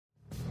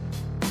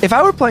If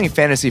I were playing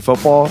fantasy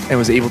football and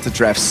was able to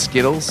draft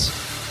Skittles,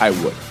 I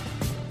would.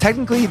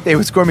 Technically, they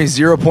would score me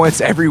 0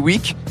 points every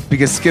week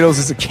because Skittles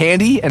is a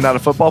candy and not a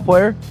football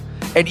player.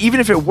 And even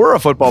if it were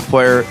a football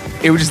player,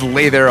 it would just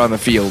lay there on the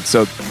field.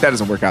 So that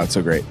doesn't work out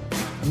so great.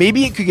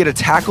 Maybe it could get a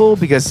tackle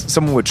because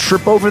someone would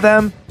trip over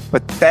them,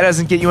 but that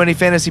doesn't get you any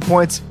fantasy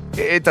points.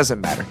 It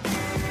doesn't matter.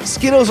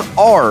 Skittles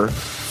are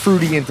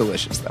fruity and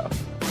delicious, though.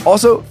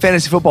 Also,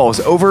 fantasy football is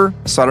over,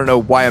 so I don't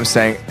know why I'm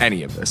saying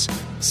any of this.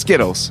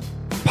 Skittles.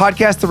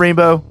 Podcast the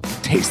rainbow,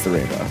 taste the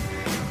rainbow.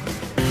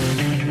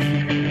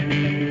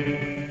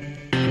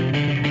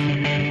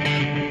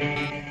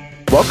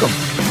 Welcome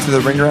to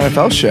the Ringer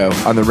NFL show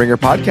on the Ringer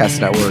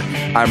Podcast Network.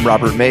 I'm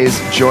Robert Mays,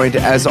 joined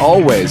as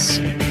always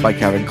by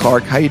Kevin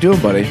Clark. How you doing,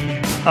 buddy?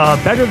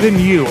 Better than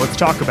you. Let's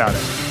talk about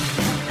it.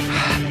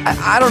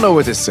 I don't know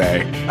what to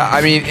say.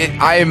 I mean,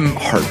 I'm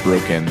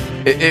heartbroken.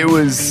 It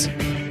was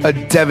a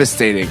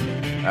devastating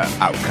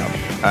outcome.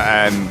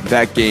 And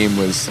that game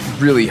was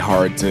really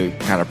hard to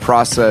kind of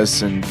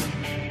process. And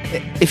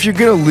if you're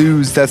going to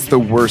lose, that's the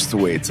worst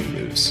way to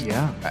lose.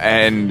 Yeah.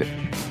 And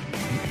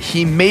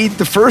he made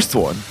the first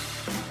one.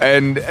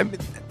 And I mean,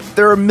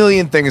 there are a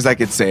million things I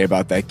could say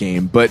about that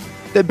game, but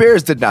the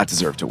Bears did not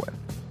deserve to win.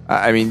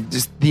 I mean,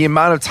 just the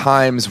amount of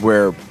times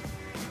where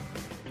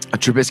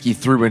Trubisky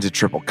threw into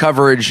triple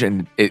coverage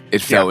and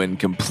it fell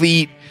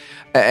incomplete.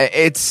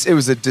 It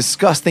was a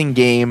disgusting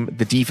game.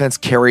 The defense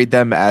carried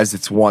them as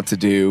it's wont to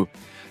do.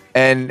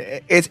 And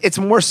it's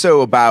more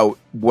so about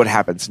what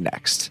happens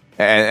next.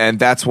 And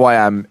that's why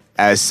I'm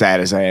as sad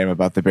as I am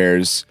about the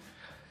Bears.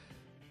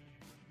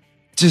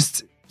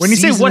 Just when you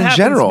say what happens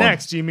general.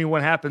 Next, do you mean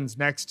what happens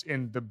next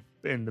in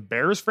the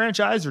Bears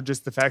franchise, or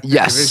just the fact that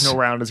Yes. the divisional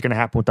round is going to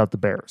happen without the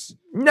Bears?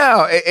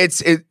 No,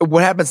 it's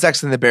what happens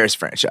next in the Bears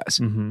franchise.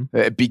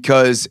 Mm-hmm.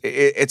 Because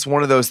it's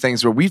one of those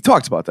things where we've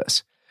talked about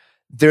this.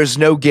 There's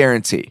no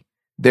guarantee.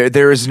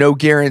 There is no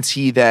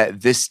guarantee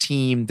that this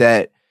team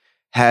that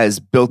has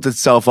built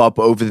itself up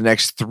over the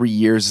next 3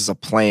 years as a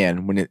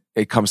plan when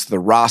it comes to the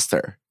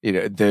roster. You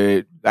know,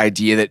 the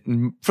idea that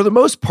for the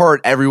most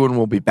part, everyone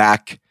will be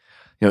back.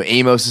 You know,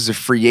 Amos is a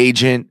free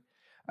agent,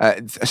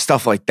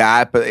 stuff like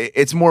that. But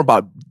it's more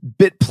about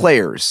bit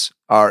players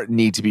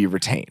need to be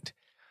retained.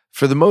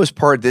 For the most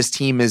part, this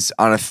team is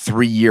on a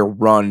 3-year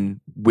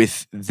run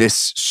with this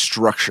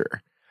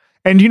structure.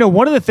 And, you know,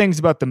 one of the things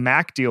about the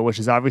Mac deal, which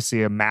is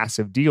obviously a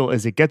massive deal,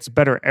 is it gets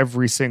better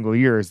every single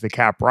year as the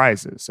cap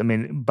rises. I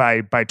mean,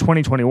 by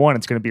 2021,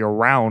 it's going to be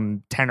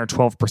around 10 or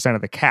 12%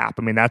 of the cap.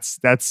 I mean, that's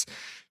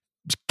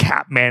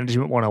cap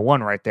management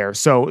 101 right there.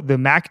 So the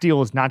Mac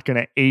deal is not going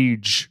to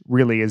age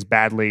really as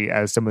badly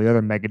as some of the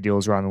other mega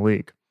deals around the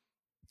league.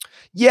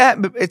 Yeah,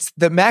 but it's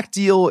the Mac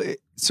deal.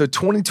 So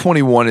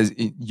 2021 is,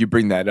 you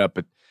bring that up,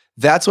 but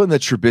that's when the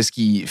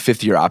Trubisky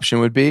 5th-year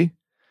option would be.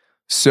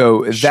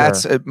 So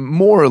that's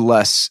more or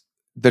less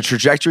the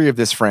trajectory of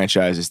this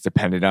franchise is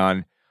dependent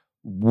on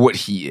what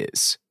he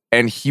is.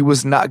 And he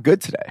was not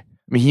good today. I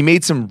mean, he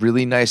made some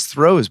really nice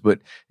throws, but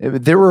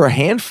there were a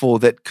handful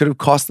that could have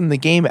cost them the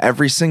game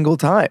every single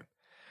time.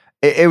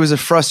 It was a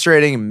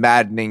frustrating,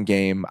 maddening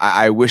game.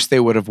 I wish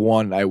they would have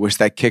won. I wish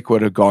that kick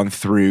would have gone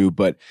through,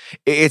 but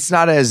it's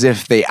not as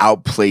if they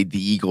outplayed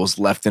the Eagles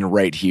left and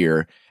right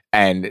here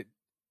and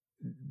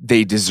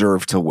they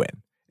deserve to win.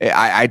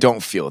 I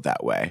don't feel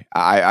that way.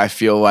 I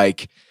feel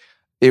like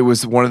it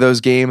was one of those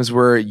games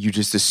where you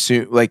just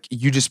assume, like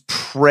you just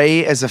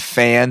pray as a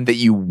fan that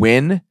you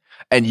win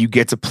and you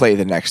get to play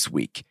the next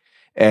week.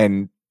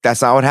 And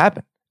that's not what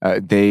happened.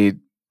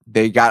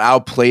 They got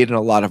outplayed in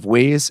a lot of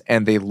ways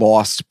and they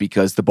lost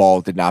because the ball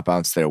did not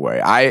bounce their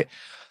way.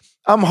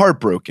 I'm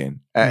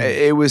heartbroken.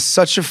 It was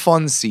such a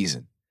fun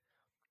season.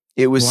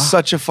 It was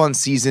such a fun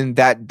season,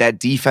 that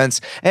defense.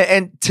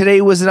 And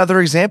today was another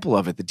example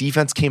of it. The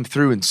defense came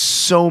through in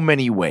so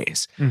many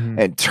ways. Mm-hmm.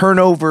 And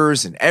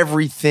turnovers and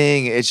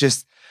everything. It's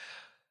just,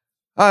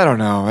 I don't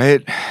know.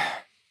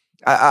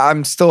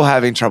 I'm still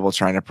having trouble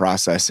trying to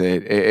process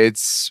it.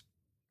 It's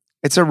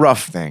a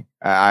rough thing.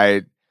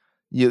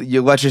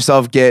 You let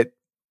yourself get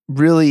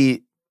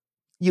really,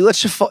 you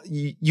let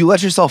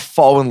yourself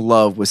fall in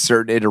love with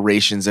certain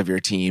iterations of your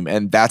team.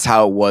 And that's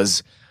how it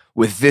was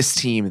with this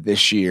team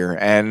this year,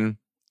 and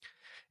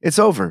it's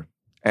over.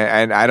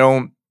 And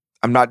I'm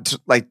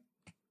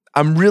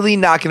really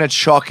not going to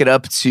chalk it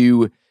up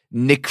to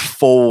Nick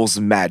Foles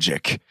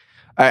magic.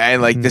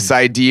 And like this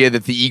idea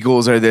that the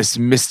Eagles are this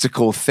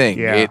mystical thing.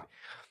 Yeah.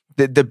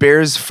 The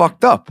Bears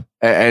fucked up,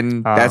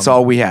 and that's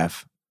all we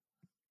have.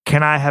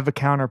 Can I have a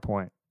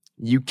counterpoint?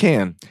 You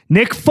can.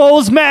 Nick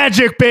Foles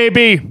magic,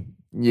 baby.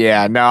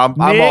 Yeah, no,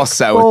 I'm all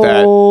set with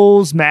that.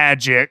 Foles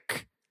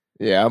magic.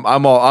 Yeah,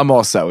 I'm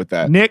all set with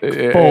that. Nick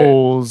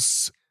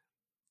Foles.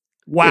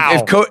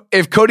 Wow.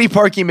 If Cody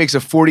Parkey makes a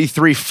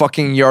 43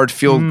 fucking yard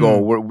field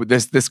goal,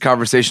 this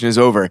conversation is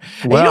over.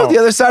 Well, and you know what the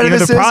other side of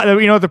this is?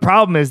 The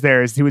problem is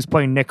he was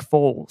playing Nick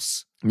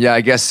Foles. Yeah, I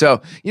guess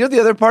so. You know what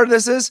the other part of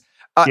this is?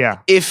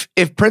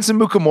 If Prince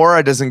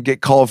Mukamura doesn't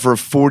get called for a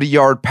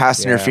 40-yard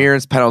pass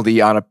interference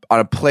penalty on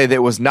a play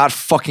that was not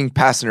fucking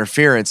pass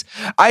interference,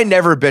 I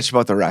never bitch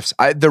about the refs.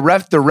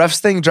 The refs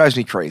thing drives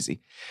me crazy.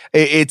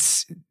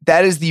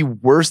 That is the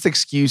worst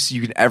excuse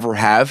you can ever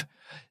have.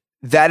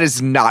 That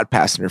is not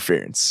pass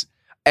interference.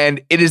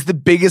 And it is the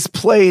biggest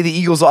play the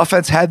Eagles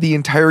offense had the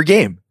entire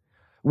game.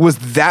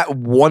 Was that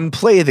one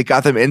play that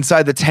got them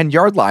inside the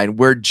 10-yard line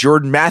where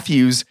Jordan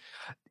Matthews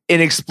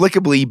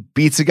inexplicably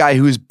beats a guy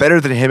who's better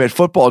than him at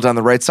football down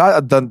the right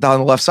side, down the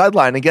left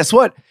sideline. And guess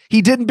what?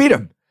 He didn't beat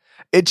him.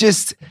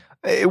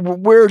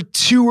 We're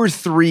 2 or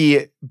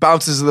 3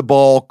 bounces of the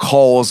ball,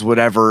 calls,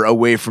 whatever,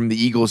 away from the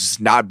Eagles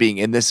not being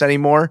in this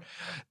anymore.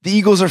 The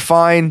Eagles are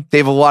fine. They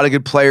have a lot of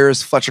good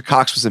players. Fletcher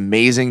Cox was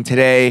amazing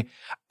today.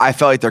 I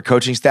felt like their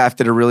coaching staff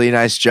did a really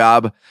nice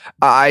job.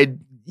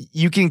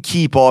 You can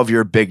keep all of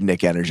your big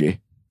Nick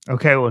energy.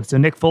 Okay, well, so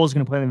Nick Foles is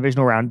going to play in the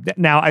divisional round.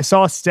 Now, I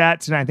saw a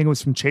stat tonight, I think it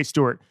was from Chase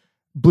Stewart,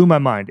 blew my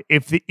mind.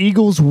 If the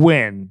Eagles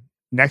win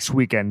next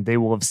weekend, they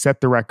will have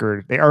set the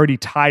record. They already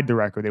tied the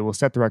record. They will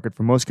set the record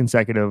for most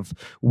consecutive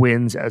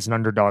wins as an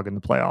underdog in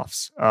the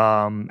playoffs.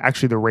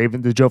 Actually,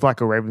 the Joe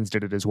Flacco Ravens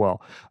did it as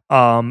well.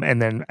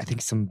 And then I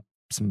think some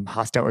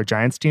hostile or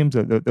Giants teams,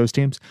 those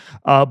teams.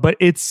 But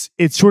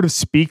it sort of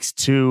speaks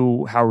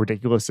to how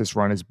ridiculous this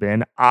run has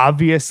been.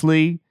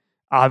 Obviously,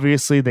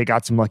 they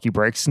got some lucky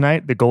breaks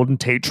tonight. The Golden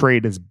Tate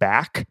trade is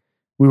back.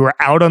 We were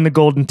out on the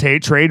Golden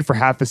Tate trade for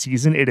half a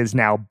season. It is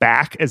now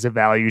back as a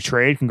value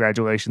trade.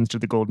 Congratulations to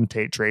the Golden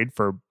Tate trade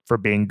for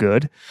being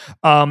good.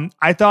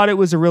 I thought it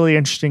was a really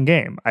interesting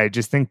game. I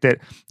just think that,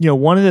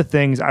 one of the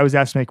things I was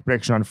asked to make a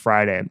prediction on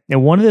Friday,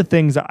 and one of the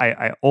things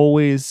I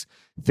always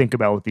think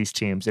about with these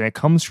teams, and it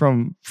comes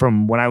from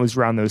when I was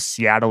around those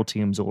Seattle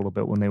teams a little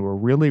bit, when they were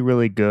really,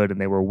 really good and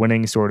they were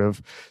winning sort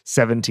of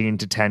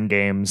 17-10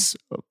 games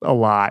a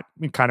lot,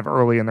 kind of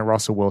early in the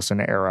Russell Wilson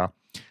era.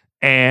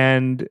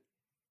 And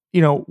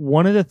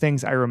one of the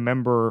things I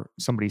remember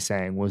somebody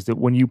saying was that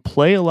when you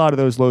play a lot of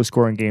those low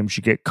scoring games,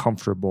 you get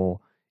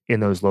comfortable in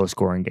those low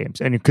scoring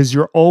games. And because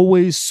you're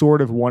always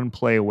sort of one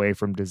play away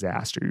from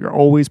disaster. You're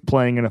always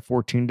playing in a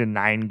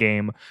 14-9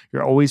 game.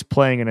 You're always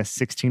playing in a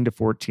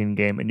 16-14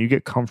 game, and you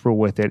get comfortable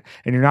with it,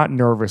 and you're not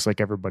nervous like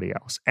everybody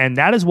else. And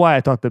that is why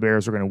I thought the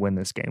Bears were going to win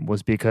this game,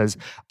 was because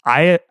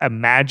I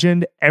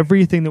imagined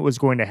everything that was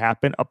going to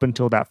happen up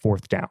until that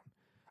fourth down.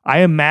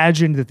 I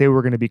imagined that they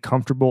were going to be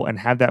comfortable and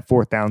have that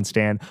fourth down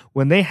stand.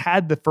 When they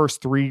had the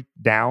first 3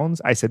 downs,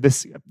 I said,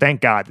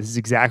 thank God, this is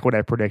exactly what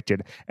I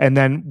predicted. And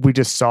then we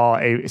just saw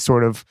a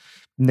sort of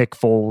Nick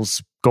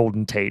Foles,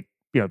 Golden Tate,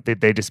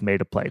 they just made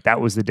a play.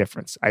 That was the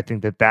difference. I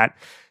think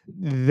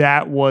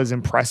that was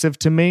impressive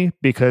to me,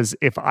 because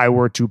if I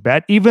were to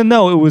bet, even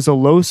though it was a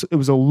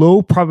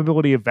low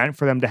probability event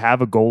for them to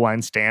have a goal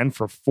line stand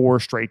for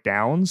 4 straight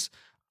downs,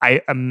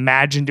 I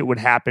imagined it would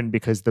happen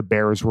because the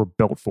Bears were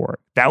built for it.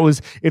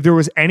 If there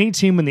was any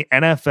team in the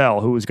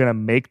NFL who was going to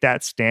make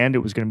that stand, it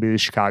was going to be the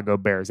Chicago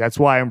Bears. That's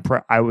why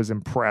I was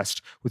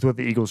impressed with what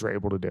the Eagles were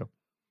able to do.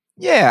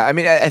 Yeah, I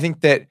mean, I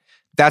think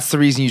that's the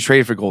reason you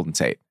traded for Golden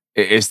Tate,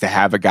 is to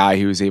have a guy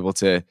who is able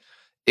to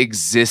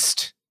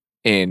exist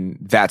in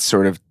that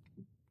sort of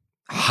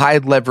high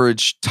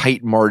leverage,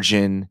 tight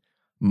margin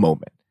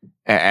moment.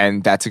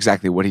 And that's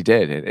exactly what he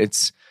did.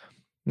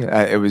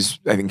 It was,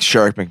 I think,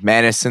 Shark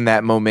McManus in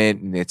that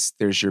moment, and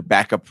there's your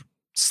backup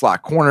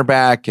slot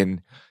cornerback, and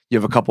you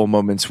have a couple of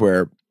moments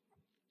where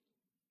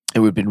it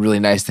would have been really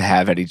nice to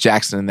have Eddie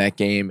Jackson in that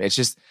game. It's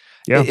just,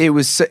 it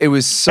was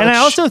such. And I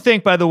also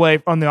think, by the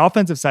way, on the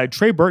offensive side,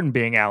 Trey Burton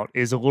being out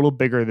is a little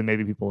bigger than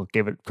maybe people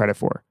gave it credit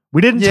for.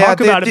 We didn't talk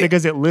about it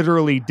because it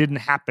literally didn't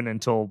happen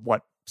until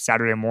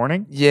Saturday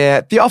morning.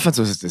 Yeah, the offense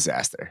was a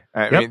disaster.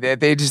 I mean,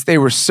 they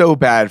were so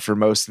bad for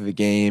most of the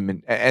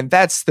game, and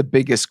that's the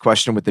biggest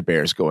question with the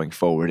Bears going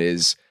forward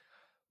is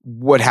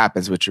what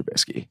happens with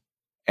Trubisky.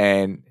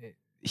 And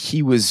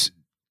he was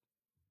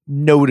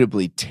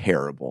notably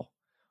terrible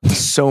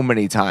so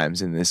many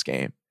times in this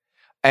game.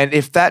 And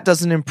if that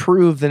doesn't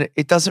improve, then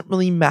it doesn't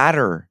really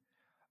matter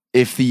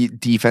if the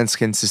defense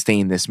can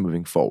sustain this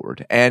moving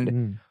forward.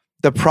 And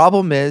the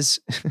problem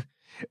is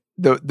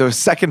the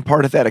second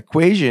part of that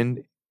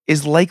equation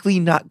is likely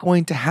not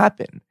going to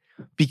happen,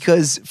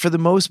 because for the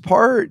most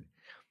part,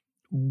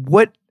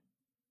 which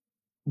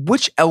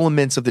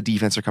elements of the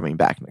defense are coming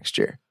back next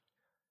year?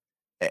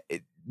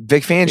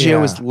 Vic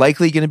Fangio is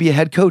likely going to be a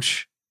head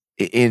coach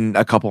in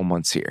a couple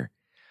months here.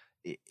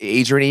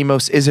 Adrian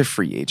Amos is a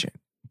free agent.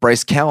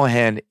 Bryce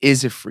Callahan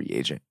is a free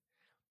agent.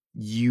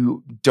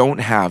 You don't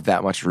have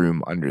that much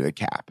room under the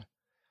cap.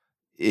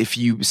 If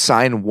you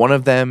sign one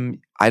of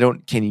them,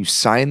 can you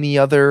sign the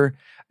other?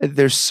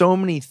 There's so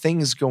many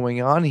things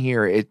going on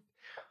here.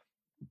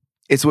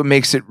 It's what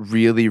makes it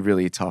really,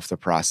 really tough to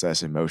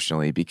process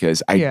emotionally,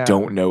 because I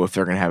don't know if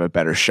they're going to have a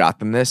better shot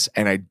than this.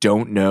 And I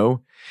don't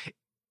know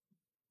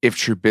if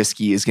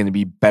Trubisky is going to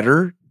be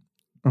better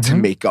to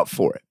make up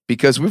for it,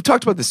 because we've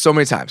talked about this so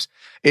many times.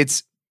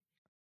 It's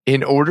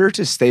in order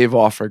to stave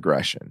off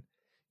regression,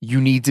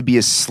 you need to be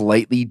a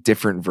slightly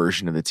different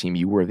version of the team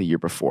you were the year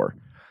before.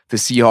 The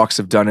Seahawks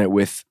have done it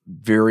with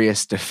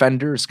various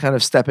defenders kind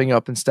of stepping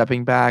up and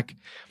stepping back.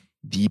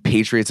 The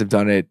Patriots have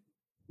done it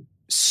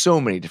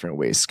so many different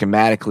ways,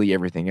 schematically,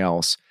 everything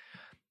else.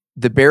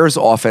 The Bears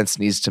offense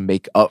needs to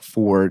make up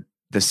for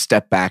the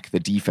step back the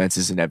defense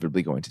is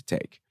inevitably going to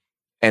take.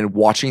 And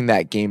watching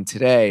that game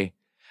today,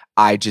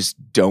 I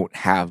just don't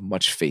have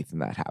much faith in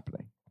that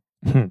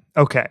happening.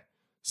 Okay.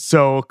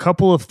 So a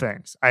couple of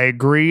things. I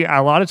agree.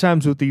 A lot of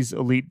times with these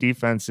elite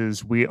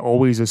defenses, we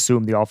always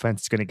assume the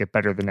offense is going to get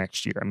better the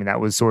next year. I mean, that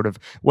was sort of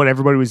what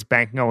everybody was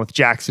banking on with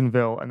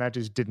Jacksonville, and that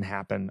just didn't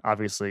happen,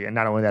 obviously. And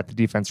not only that, the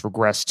defense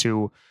regressed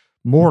to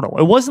mortal.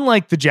 It wasn't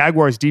like the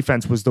Jaguars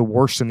defense was the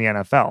worst in the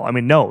NFL. I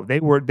mean, no, they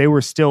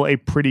were still a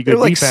pretty good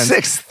defense.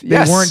 Sixth.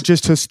 Yes. They weren't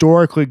just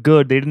historically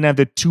good. They didn't have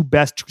the two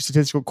best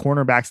statistical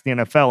cornerbacks in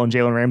the NFL, and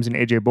Jalen Ramsey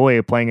and AJ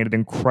Boye playing at an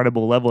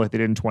incredible level like they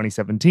did in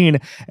 2017,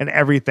 and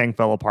everything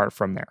fell apart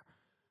from there.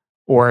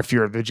 Or if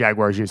you're the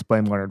Jaguars, you just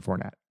blame Leonard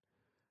Fournette.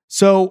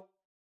 So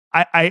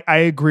I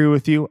agree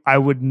with you. I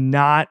would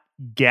not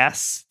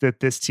guess that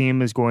this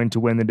team is going to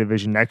win the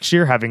division next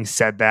year. Having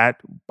said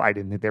that, I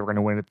didn't think they were going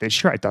to win it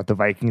this year. I thought the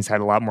Vikings had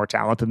a lot more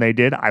talent than they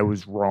did. I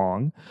was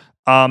wrong.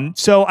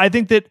 So I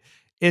think that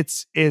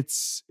it's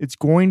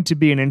going to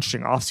be an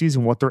interesting offseason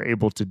what they're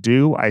able to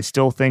do. I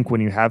still think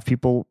when you have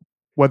people,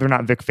 whether or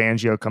not Vic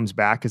Fangio comes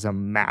back is a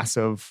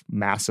massive,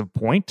 massive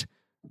point.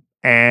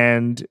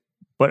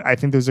 But I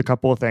think there's a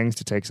couple of things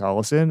to take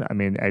solace in. I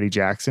mean, Eddie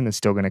Jackson is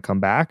still going to come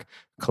back.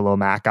 Khalil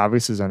Mack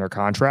obviously is under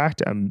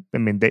contract. I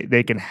mean,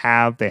 they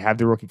have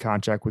the rookie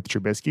contract with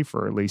Trubisky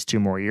for at least 2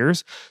 more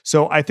years.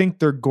 So I think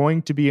they're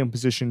going to be in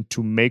position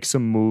to make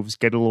some moves,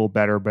 get a little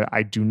better, but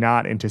I do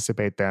not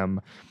anticipate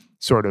them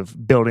sort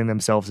of building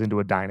themselves into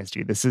a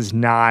dynasty. This is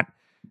not.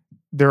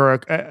 There are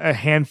a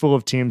handful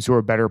of teams who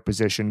are better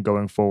positioned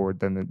going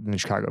forward than the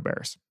Chicago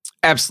Bears.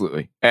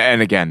 Absolutely.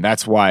 And again,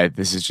 that's why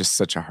this is just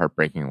such a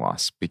heartbreaking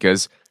loss,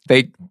 because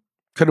they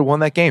could have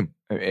won that game.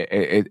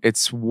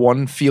 It's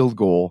one field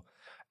goal.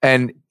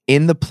 And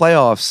in the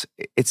playoffs,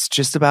 it's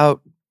just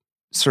about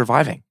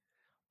surviving.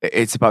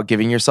 It's about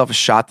giving yourself a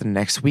shot the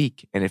next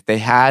week. And if they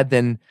had,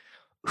 then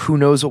who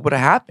knows what would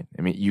have happened?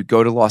 I mean, you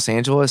go to Los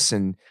Angeles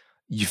and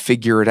you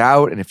figure it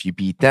out. And if you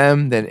beat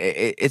them, then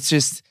it's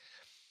just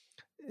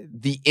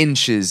the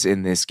inches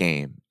in this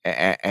game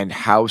and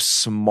how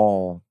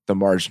small the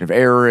margin of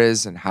error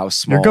is and how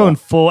small. They're going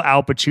full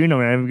Al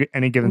Pacino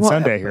any given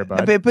Sunday here,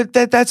 bud. But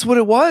that's what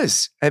it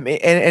was. I mean,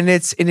 and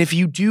if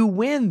you do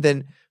win,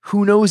 then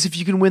who knows if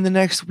you can win the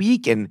next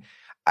week? And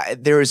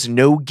there is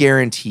no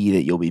guarantee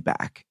that you'll be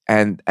back.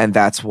 And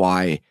that's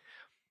why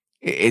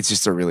it's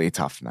just a really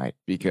tough night,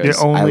 because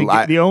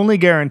the only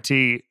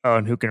guarantee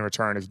on who can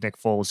return is Nick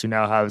Foles, who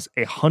now has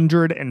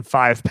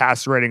 105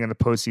 passer rating in the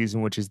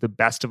postseason, which is the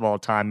best of all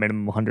time,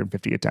 minimum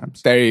 150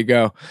 attempts. There you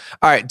go. All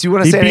right. Do you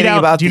want to say anything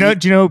about? Do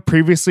you know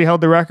previously held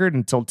the record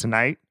until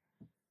tonight?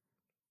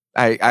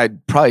 I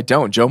probably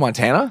don't. Joe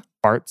Montana,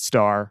 Bart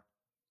Starr.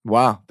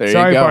 Wow. There you go.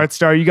 Sorry, Bart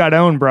Starr, you got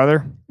owned,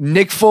 brother.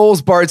 Nick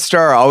Foles, Bart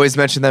Starr. I always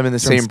mention them in the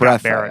same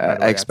breath.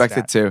 I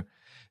expected to.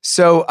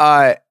 So.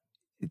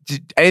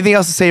 Anything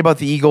else to say about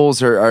the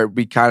Eagles, or are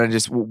we kind of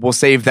just we'll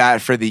save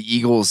that for the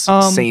Eagles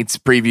Saints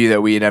preview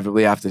that we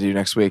inevitably have to do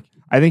next week?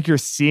 I think you're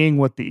seeing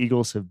what the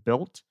Eagles have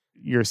built.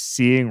 You're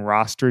seeing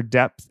roster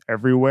depth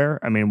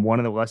everywhere. I mean, one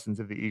of the lessons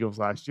of the Eagles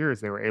last year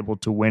is they were able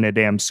to win a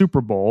damn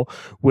Super Bowl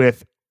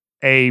with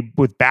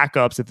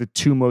backups at the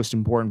 2 most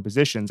important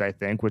positions, I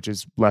think, which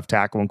is left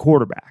tackle and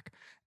quarterback,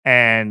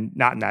 and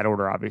not in that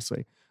order,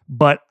 obviously.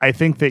 But I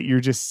think that you're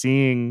just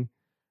seeing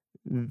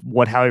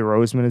what Howie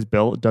Roseman has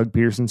built, Doug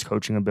Peterson's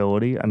coaching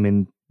ability. I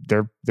mean,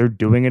 they're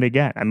doing it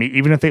again. I mean,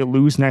 even if they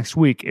lose next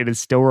week, it is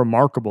still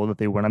remarkable that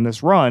they went on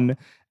this run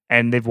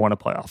and they've won a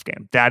playoff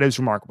game. That is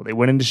remarkable. They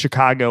went into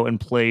Chicago and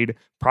played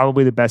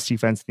probably the best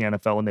defense in the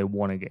NFL, and they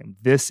won a game.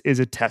 This is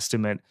a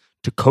testament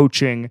to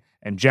coaching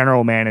and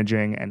general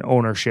managing and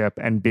ownership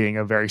and being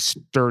a very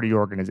sturdy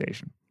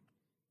organization.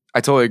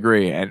 I totally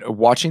agree. And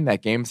watching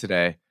that game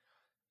today,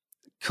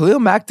 Khalil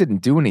Mack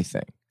didn't do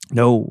anything.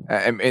 No.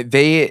 I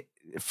mean,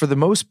 for the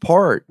most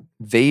part,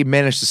 they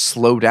managed to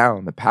slow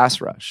down the pass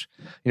rush.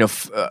 You know,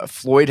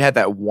 Floyd had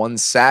that 1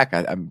 sack.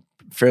 I'm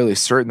fairly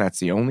certain that's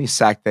the only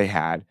sack they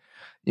had.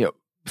 You know,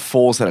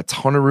 Foles had a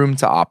ton of room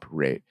to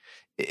operate.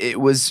 It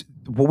was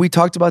what we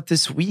talked about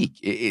this week.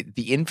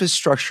 The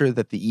infrastructure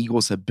that the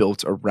Eagles have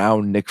built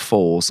around Nick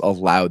Foles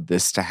allowed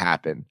this to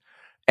happen.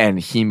 And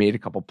he made a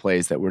couple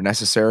plays that were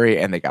necessary,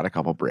 and they got a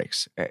couple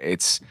breaks.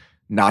 It's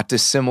not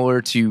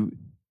dissimilar to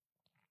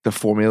the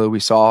formula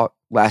we saw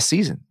last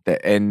season.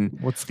 And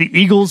what's the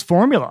Eagles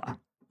formula?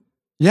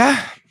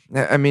 Yeah.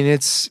 I mean,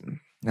 it's,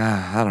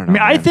 I don't know.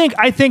 I mean,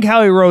 I think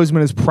Howie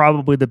Roseman is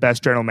probably the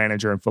best general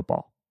manager in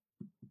football.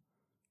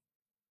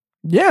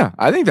 Yeah,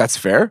 I think that's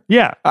fair.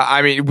 Yeah.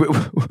 I mean,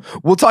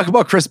 we'll talk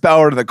about Chris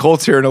Ballard and the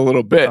Colts here in a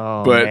little bit.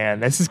 Oh, but man,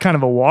 this is kind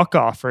of a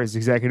walk-off for his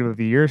Executive of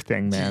the Year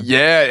thing, man.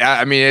 Yeah,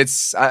 I mean,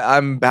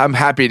 I'm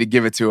happy to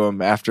give it to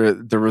him after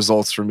the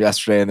results from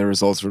yesterday and the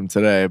results from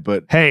today.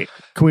 But hey,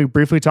 can we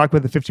briefly talk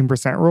about the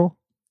 15% rule?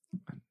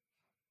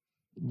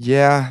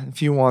 Yeah,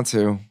 if you want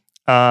to.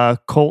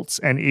 Colts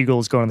and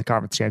Eagles going to the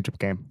conference championship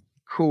game.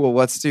 Cool.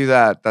 Let's do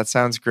that. That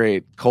sounds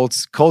great.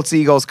 Colts,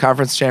 Eagles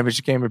conference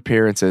championship game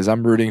appearances.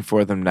 I'm rooting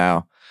for them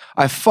now.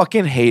 I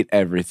fucking hate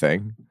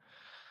everything.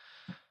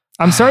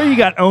 I'm sorry you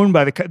got owned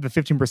by the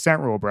 15%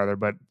 rule, brother,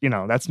 but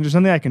that's just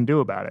something I can do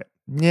about it.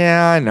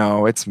 Yeah, I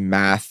know. It's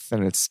math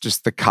and it's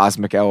just the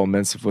cosmic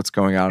elements of what's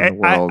going on in the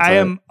world. I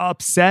am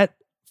upset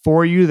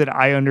for you that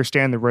I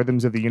understand the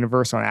rhythms of the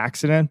universe on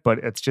accident, but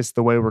it's just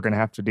the way we're going to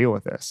have to deal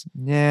with this.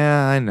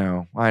 Yeah, I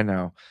know.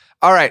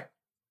 All right.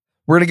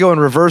 We're going to go in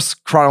reverse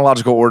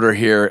chronological order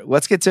here.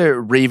 Let's get to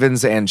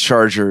Ravens and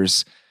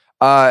Chargers.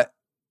 I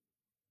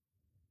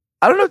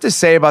don't know what to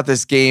say about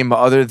this game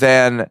other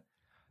than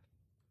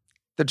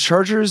the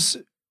Chargers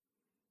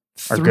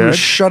threw a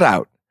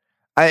shutout.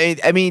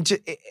 I mean,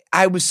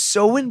 I was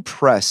so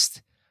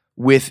impressed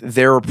with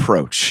their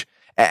approach.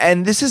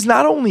 And this is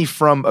not only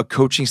from a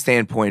coaching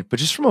standpoint, but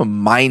just from a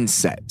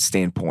mindset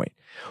standpoint.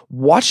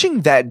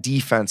 Watching that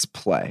defense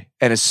play,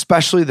 and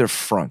especially their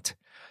front,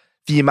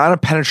 the amount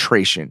of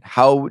penetration,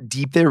 how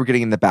deep they were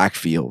getting in the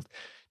backfield,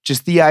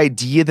 just the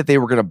idea that they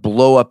were going to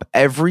blow up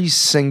every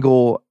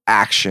single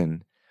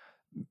action,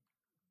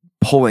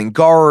 pulling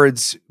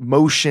guards,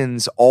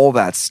 motions, all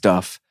that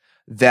stuff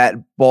that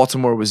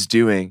Baltimore was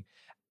doing.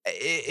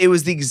 It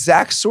was the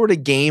exact sort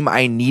of game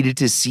I needed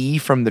to see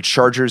from the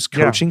Chargers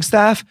coaching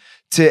staff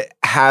to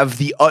have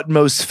the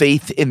utmost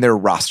faith in their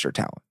roster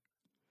talent.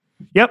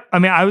 Yep. I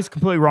mean, I was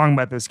completely wrong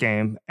about this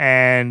game.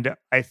 And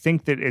I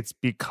think that it's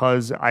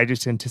because I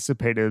just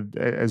anticipated,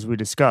 as we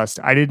discussed,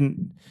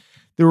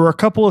 there were a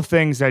couple of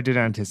things I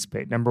didn't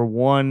anticipate. Number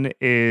one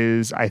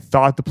is I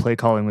thought the play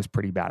calling was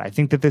pretty bad. I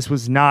think that this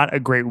was not a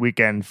great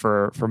weekend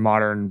for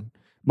modern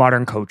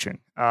coaching.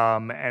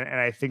 And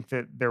I think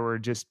that there were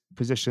just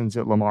positions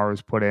that Lamar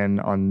was put in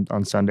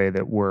on Sunday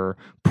that were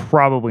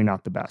probably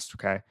not the best.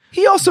 Okay.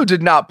 He also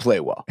did not play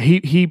well.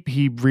 He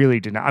really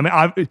did not.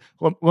 I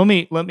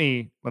mean, let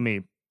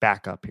me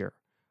back up here.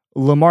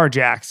 Lamar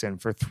Jackson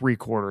for 3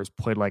 quarters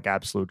played like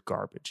absolute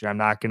garbage. I'm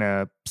not going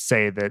to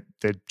say that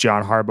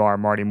John Harbaugh,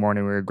 Marty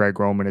Mornhinweg, or Greg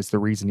Roman is the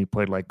reason he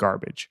played like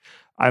garbage.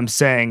 I'm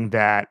saying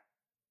that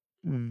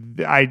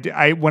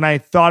I when I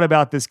thought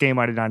about this game,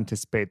 I did not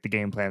anticipate the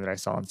game plan that I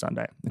saw on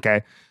Sunday.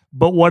 Okay.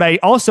 But what I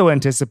also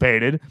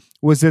anticipated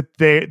was that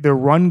the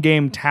run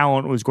game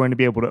talent was going to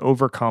be able to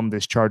overcome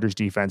this Chargers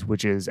defense,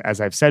 which is,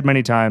 as I've said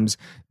many times,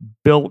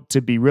 built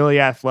to be really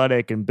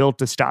athletic and built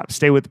to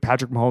stay with the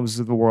Patrick Mahomes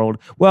of the world.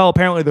 Well,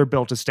 apparently they're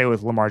built to stay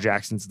with Lamar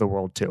Jackson's of the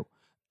world too.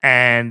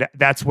 And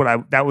that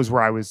was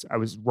where I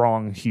was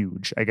wrong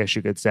huge, I guess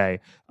you could say.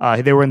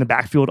 They were in the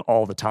backfield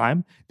all the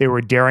time. They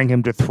were daring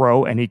him to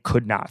throw, and he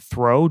could not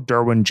throw.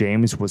 Derwin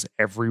James was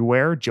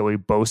everywhere. Joey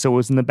Bosa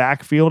was in the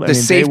backfield. The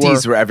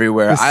safeties were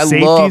everywhere. The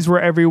safeties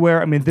were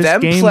everywhere. I mean, this them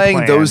game playing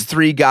plan, those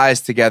 3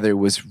 guys together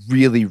was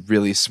really,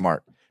 really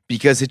smart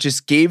because it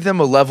just gave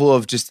them a level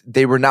of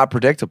they were not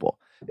predictable.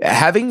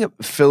 Having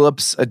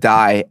Phillips,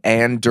 Adai,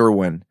 and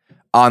Derwin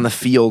on the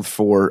field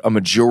for a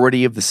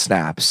majority of the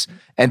snaps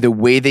and the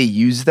way they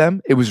used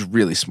them, it was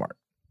really smart.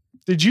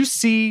 Did you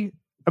see?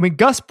 I mean,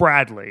 Gus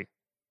Bradley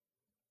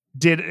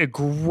did a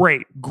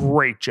great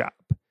job.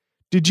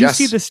 Did you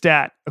see the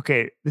stat?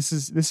 Okay, this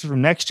is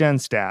from Next Gen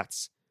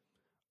Stats.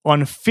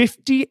 On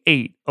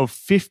 58 of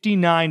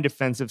 59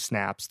 defensive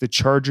snaps, the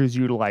Chargers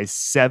utilized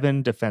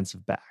 7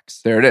 defensive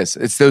backs. There it is.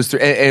 It's those 3,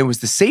 and it was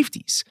the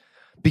safeties.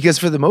 Because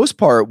for the most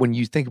part, when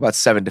you think about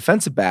 7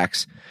 defensive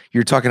backs,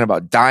 you're talking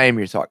about dime,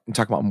 you're talking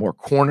about more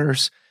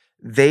corners.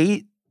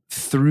 They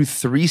threw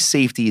 3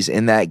 safeties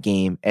in that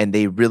game, and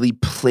they really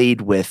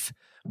played with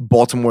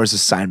Baltimore's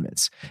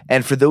assignments.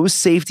 And for those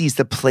safeties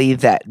to play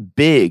that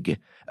big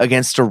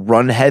against a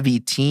run-heavy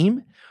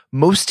team,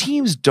 most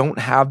teams don't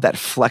have that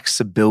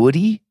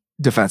flexibility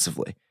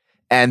defensively.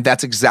 And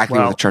that's exactly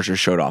what the Chargers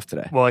showed off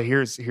today. Well,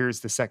 here's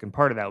the second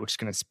part of that, which is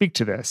going to speak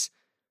to this.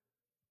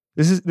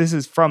 This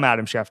is from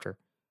Adam Schefter.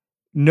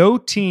 No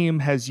team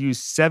has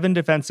used 7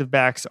 defensive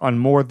backs on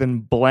more than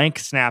blank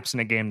snaps in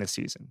a game this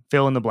season.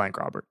 Fill in the blank,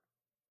 Robert.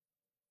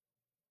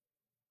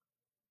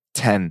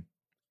 10.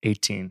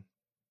 18.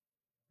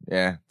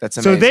 Yeah, that's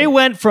amazing. So they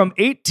went from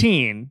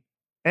 18.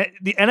 An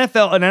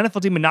NFL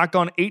team had not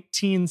gone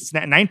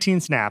 19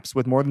 snaps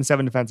with more than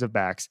 7 defensive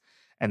backs,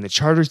 and the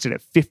Chargers did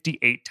it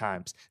 58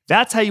 times.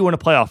 That's how you win a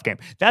playoff game.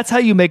 That's how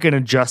you make an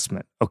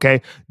adjustment,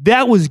 okay?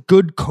 That was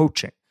good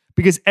coaching.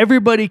 Because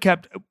everybody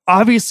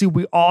obviously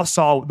we all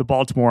saw the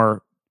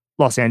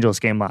Baltimore-Los Angeles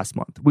game last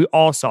month. We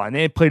all saw it. And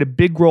they played a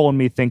big role in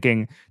me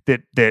thinking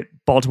that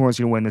Baltimore was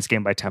going to win this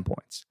game by 10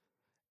 points.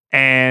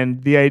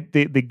 And the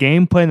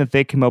game plan that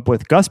they came up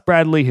with, Gus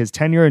Bradley, his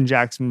tenure in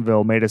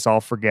Jacksonville made us all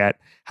forget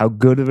how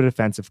good of a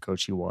defensive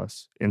coach he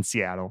was in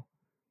Seattle.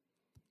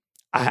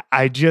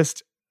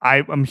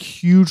 I'm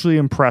hugely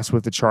impressed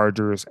with the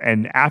Chargers.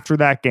 And after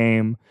that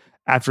game,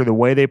 after the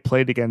way they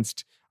played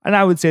against... And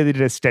I would say they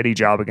did a steady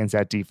job against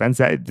that defense.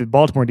 The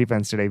Baltimore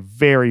defense did a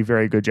very,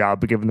 very good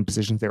job given the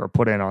positions they were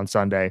put in on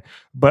Sunday.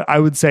 But I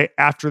would say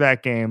after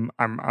that game,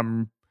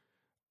 I'm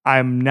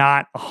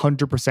not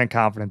 100%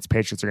 confident the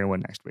Patriots are going to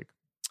win next week.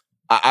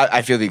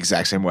 I feel the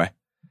exact same way.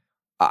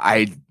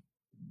 I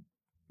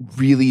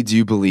really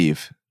do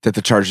believe that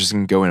the Chargers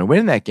can go in and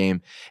win that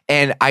game.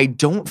 And I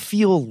don't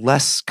feel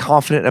less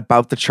confident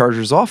about the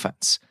Chargers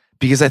offense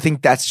because I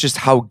think that's just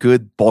how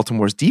good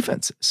Baltimore's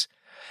defense is.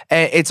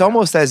 And it's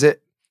almost as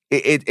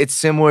it's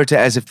similar to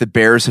as if the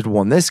Bears had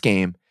won this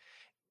game.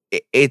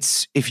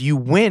 It's if you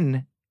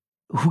win,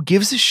 who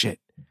gives a shit?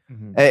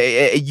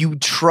 Mm-hmm. You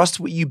trust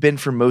what you've been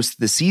for most of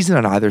the season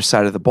on either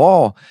side of the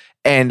ball.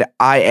 And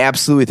I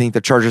absolutely think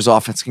the Chargers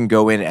offense can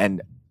go in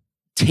and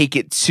take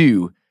it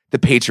to the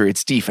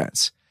Patriots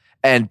defense.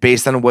 And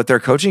based on what their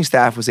coaching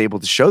staff was able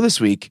to show this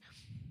week,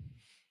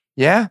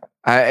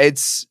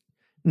 it's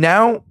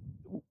now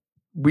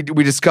we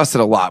discussed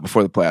it a lot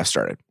before the playoffs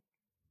started.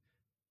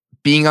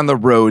 Being on the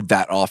road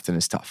that often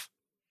is tough.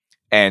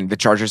 And the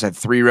Chargers had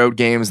 3 road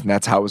games, and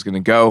that's how it was going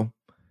to go.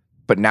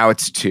 But now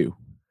it's 2.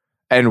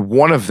 And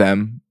one of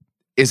them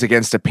is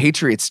against a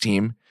Patriots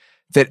team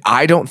that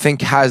I don't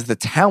think has the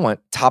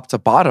talent top to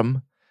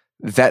bottom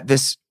that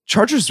this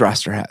Chargers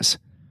roster has.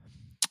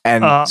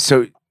 And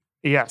so...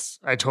 Yes,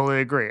 I totally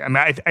agree. I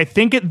mean, I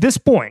think at this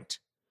point,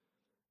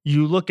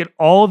 you look at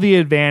all the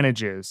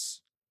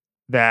advantages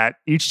that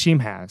each team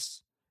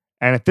has.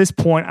 And at this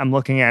point, I'm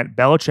looking at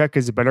Belichick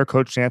is a better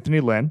coach than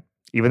Anthony Lynn,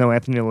 even though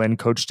Anthony Lynn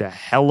coached a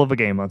hell of a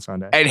game on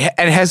Sunday.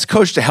 And has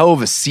coached a hell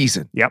of a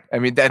season. Yep. I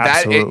mean,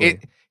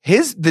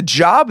 the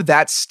job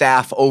that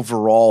staff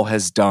overall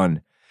has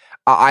done,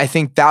 I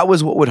think that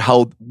was what would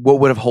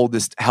have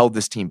held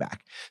this team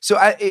back. So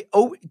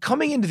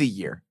coming into the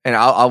year, and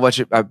I'll let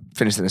you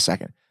finish in a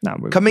second.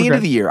 Coming into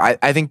the year,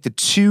 I think the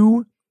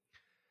 2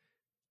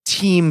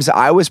 teams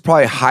I was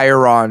probably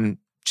higher on.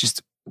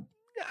 Just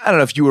I don't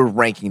know if you were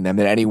ranking them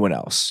than anyone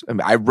else. I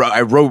mean,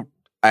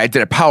 I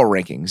did a power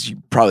rankings.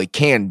 You probably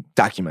can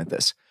document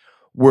this.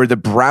 Were the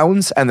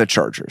Browns and the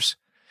Chargers,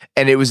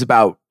 and it was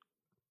about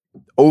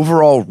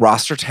overall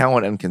roster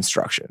talent and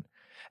construction.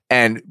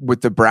 And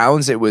with the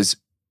Browns, it was,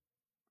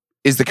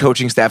 is the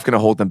coaching staff going to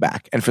hold them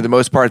back? And for the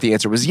most part, the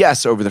answer was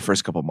yes over the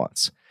first couple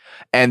months.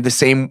 And the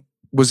same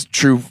was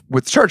true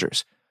with the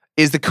Chargers.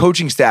 Is the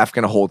coaching staff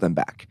going to hold them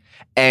back?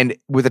 And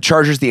with the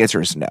Chargers, the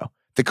answer is no.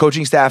 The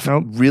coaching staff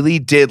really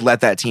did let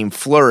that team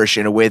flourish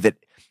in a way that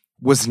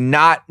was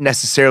not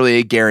necessarily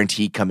a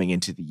guarantee coming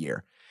into the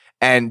year.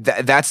 And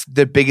that's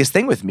the biggest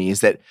thing with me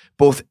is that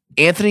both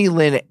Anthony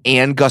Lynn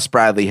and Gus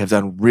Bradley have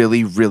done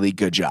really, really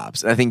good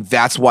jobs. And I think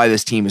that's why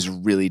this team is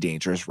really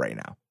dangerous right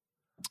now.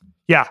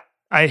 Yeah,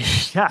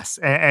 yes.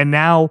 And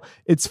now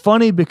it's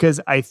funny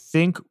because I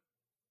think,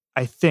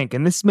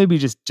 and this may be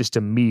just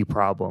a me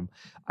problem.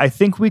 I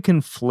think we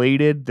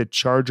conflated the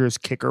Chargers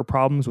kicker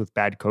problems with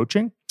bad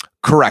coaching.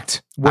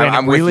 Correct.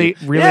 I'm really,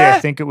 I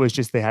think it was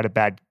just they had a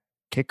bad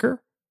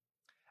kicker.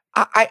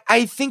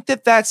 I think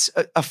that's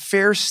a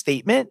fair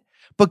statement,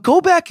 but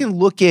go back and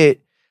look at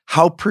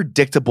how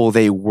predictable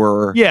they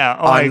were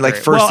on like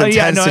first and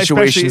 10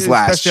 situations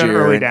last year. On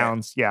early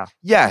downs. Yeah.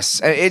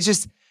 Yes. It's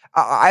just,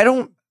 I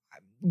don't,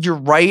 you're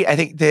right. I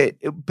think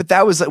but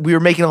that was, we were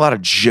making a lot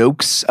of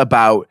jokes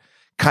about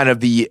kind of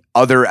the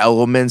other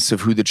elements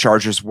of who the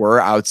Chargers were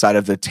outside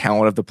of the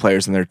talent of the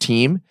players in their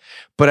team.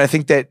 But I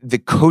think that the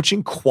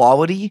coaching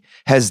quality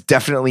has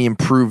definitely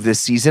improved this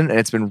season, and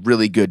it's been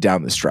really good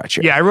down the stretch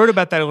here. Yeah, I wrote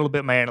about that a little bit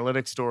in my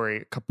analytics story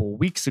a couple of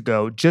weeks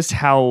ago, just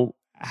how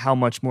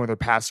much more they're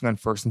passing on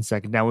first and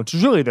second down, which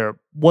was really their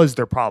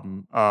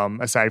problem,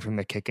 aside from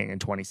the kicking in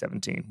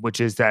 2017, which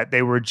is that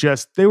they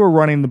were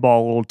running the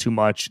ball a little too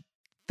much.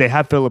 They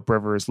have Phillip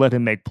Rivers, let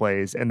him make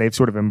plays, and they've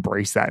sort of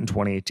embraced that in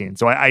 2018.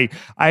 So I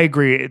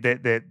agree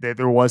that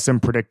there was some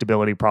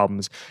predictability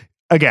problems.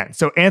 Again,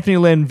 so Anthony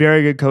Lynn,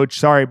 very good coach.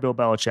 Sorry, Bill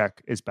Belichick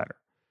is better.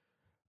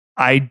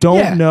 I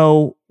don't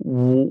know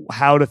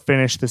how to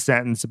finish the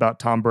sentence about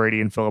Tom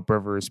Brady and Phillip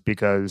Rivers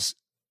because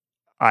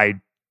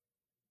I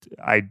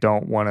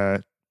don't want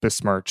to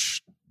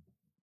besmirch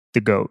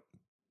the GOAT.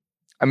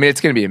 I mean,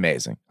 it's going to be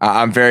amazing.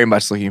 I'm very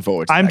much looking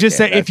forward to it. I'm just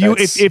saying,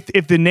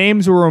 if the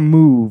names were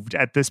removed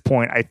at this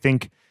point, I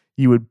think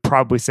you would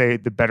probably say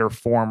the better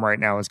form right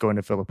now is going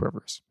to Phillip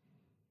Rivers.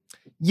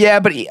 Yeah,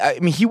 but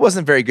he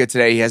wasn't very good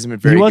today. He hasn't been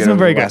very good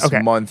over the last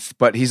month,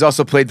 but he's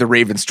also played the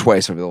Ravens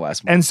twice over the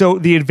last month. And so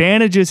the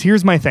advantages,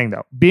 here's my thing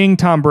though. Being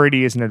Tom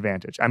Brady is an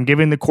advantage. I'm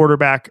giving the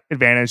quarterback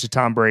advantage to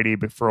Tom Brady,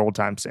 but for old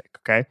time's sake,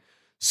 okay?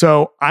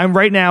 So I'm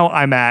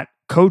at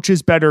coach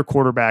is better,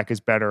 quarterback is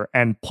better,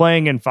 and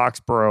playing in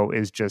Foxborough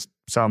is just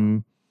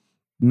some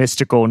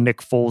mystical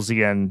Nick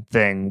Folesian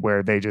thing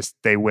where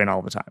they win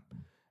all the time.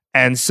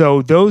 And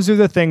so those are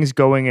the things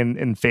going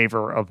in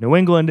favor of New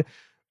England.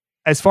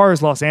 As far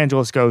as Los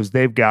Angeles goes,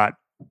 they've got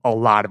a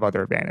lot of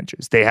other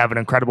advantages. They have an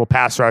incredible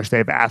pass rush. They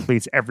have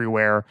athletes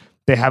everywhere.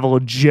 They have a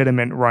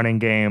legitimate running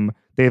game.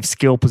 They have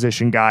skill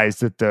position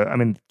guys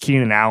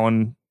Keenan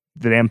Allen,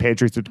 the damn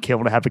Patriots would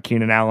kill to have a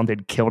Keenan Allen.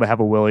 They'd kill to have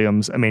a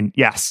Williams. I mean,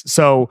 yes.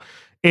 So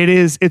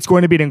it's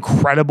going to be an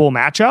incredible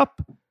matchup.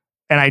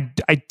 And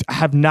I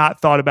have not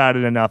thought about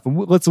it enough.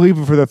 And let's leave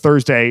it for the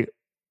Thursday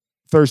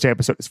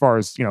episode as far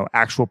as,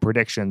 actual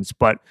predictions.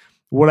 But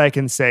what I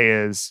can say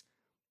is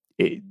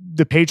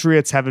the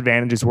Patriots have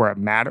advantages where it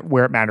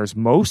matters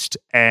most,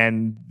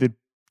 and the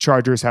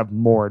Chargers have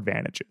more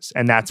advantages.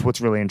 And that's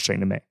what's really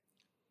interesting to me.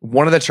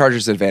 One of the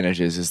Chargers'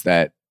 advantages is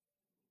that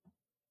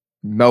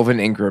Melvin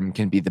Ingram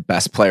can be the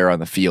best player on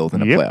the field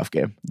in a playoff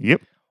game.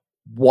 Yep.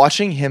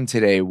 Watching him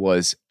today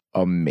was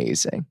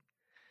amazing.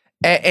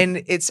 And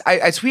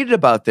I tweeted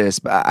about this,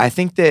 but I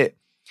think that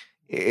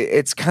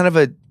it's kind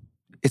of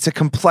it's a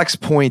complex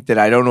point that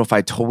I don't know if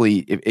I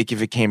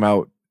if it came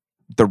out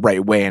the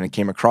right way and it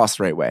came across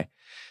the right way.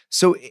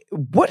 So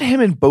what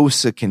him and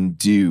Bosa can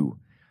do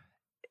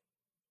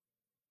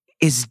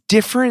is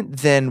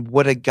different than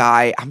what a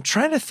guy, I'm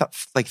trying to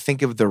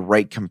think of the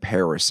right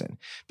comparison,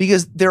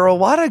 because there are a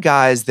lot of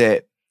guys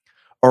that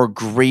are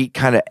great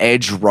kind of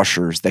edge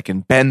rushers that can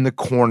bend the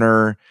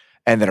corner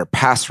and that are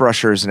pass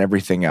rushers and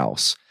everything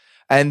else.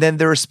 And then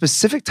there are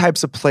specific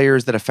types of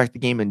players that affect the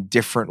game in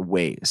different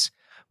ways,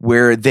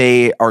 where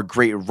they are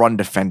great run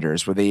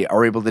defenders, where they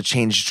are able to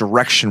change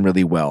direction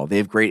really well. They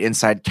have great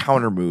inside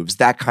counter moves,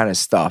 that kind of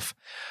stuff.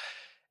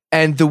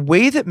 And the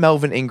way that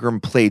Melvin Ingram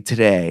played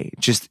today,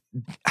 just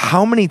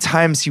how many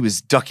times he was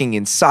ducking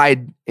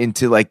inside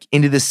into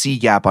the C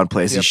gap on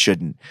plays he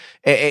shouldn't.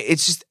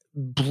 It's just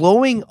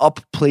blowing up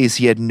plays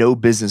he had no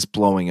business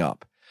blowing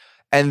up.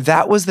 And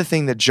that was the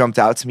thing that jumped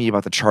out to me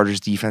about the Chargers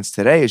defense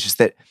today, is just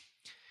that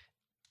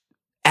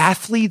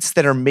athletes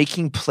that are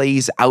making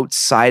plays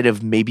outside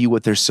of maybe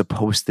what they're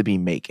supposed to be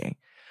making.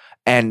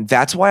 And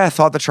that's why I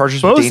thought the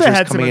Chargers were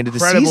dangerous coming into the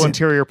season. Incredible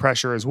interior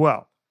pressure as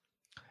well.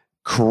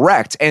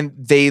 Correct. And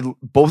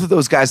both of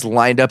those guys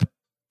lined up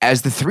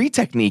as the 3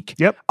 technique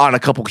on a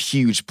couple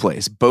huge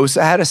plays.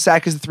 Bosa had a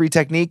sack as the 3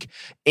 technique.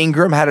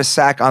 Ingram had a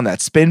sack on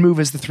that spin move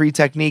as the 3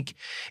 technique.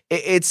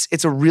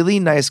 It's a really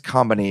nice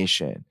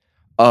combination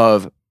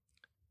of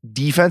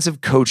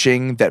defensive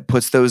coaching that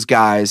puts those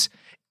guys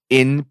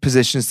in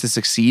positions to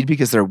succeed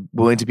because they're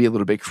willing to be a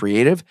little bit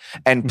creative,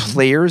 and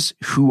players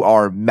who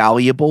are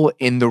malleable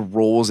in the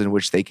roles in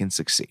which they can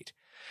succeed.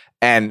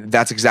 And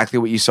that's exactly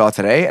what you saw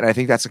today. And I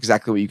think that's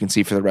exactly what you can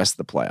see for the rest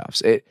of the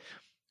playoffs.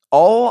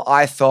 All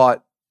I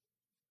thought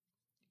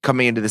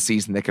coming into the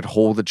season that could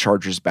hold the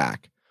Chargers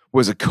back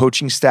was a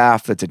coaching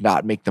staff that did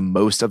not make the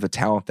most of the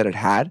talent that it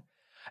had.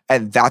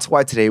 And that's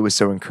why today was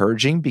so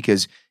encouraging,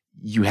 because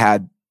you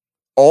had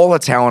all the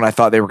talent I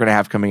thought they were going to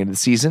have coming into the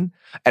season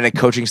and a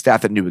coaching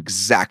staff that knew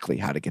exactly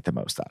how to get the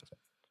most out of it.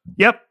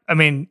 Yep. I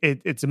mean,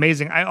 it's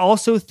amazing. I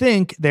also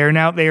think they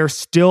are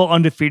still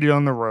undefeated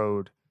on the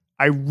road.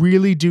 I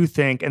really do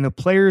think, and the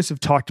players have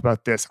talked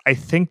about this, I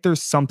think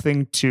there's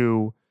something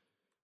to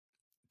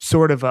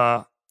sort of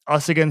a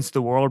us against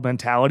the world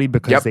mentality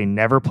because they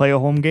never play a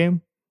home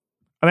game.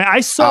 I mean,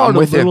 I saw it a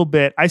little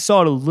bit. I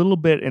saw it a little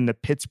bit in the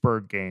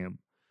Pittsburgh game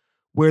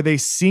where they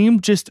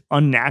seemed just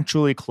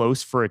unnaturally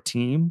close for a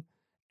team.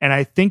 And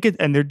I think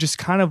and they're just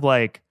kind of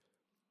like,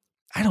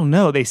 I don't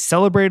know, they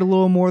celebrate a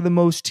little more than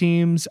most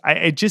teams.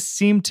 It just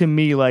seemed to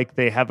me like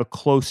they have a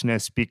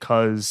closeness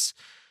because,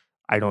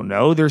 I don't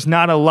know, there's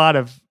not a lot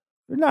of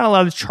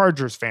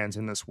Chargers fans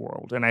in this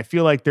world. And I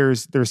feel like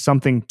there's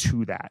something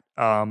to that.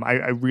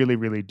 I really,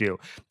 really do.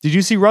 Did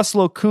you see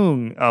Russell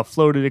Okung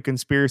floated a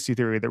conspiracy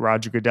theory that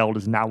Roger Goodell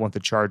does not want the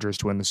Chargers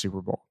to win the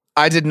Super Bowl?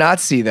 I did not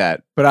see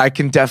that, but I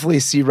can definitely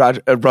see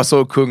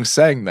Russell Okung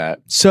saying that.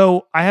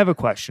 So I have a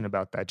question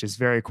about that, just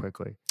very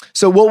quickly.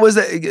 So what was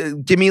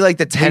it? Give me like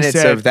the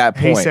tenets of that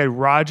point. He said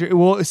Roger.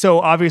 Well, so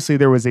obviously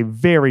there was a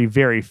very,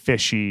 very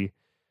fishy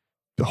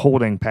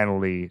holding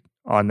penalty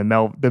on the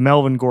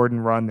Melvin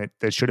Gordon run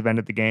that should have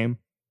ended the game.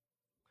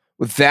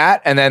 With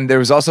that, and then there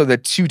was also the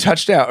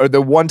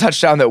the one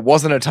touchdown that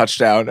wasn't a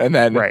touchdown, and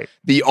then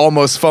the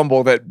almost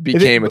fumble that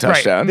became a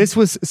touchdown. Right. This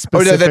was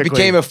specifically, that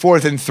became a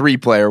 4th and 3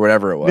 play or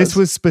whatever it was. This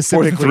was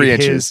specifically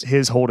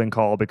his holding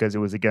call because it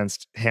was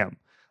against him.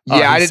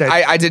 Yeah,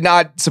 I did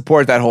not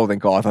support that holding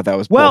call. I thought that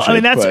was bullshit. I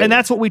mean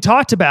that's what we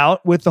talked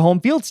about with the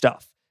home field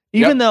stuff.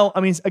 Even though,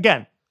 I mean,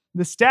 again,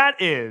 the stat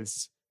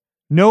is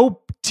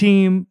no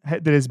team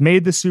that has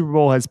made the Super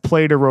Bowl has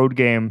played a road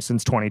game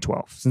since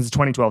 2012, since the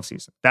 2012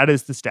 season. That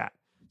is the stat.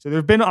 So there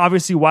have been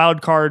obviously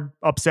wild card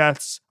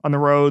upsets on the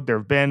road. There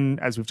have been,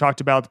 as we've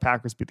talked about, the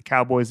Packers beat the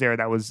Cowboys there.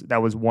 That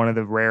was one of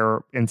the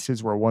rare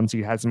instances where one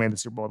seed hasn't made the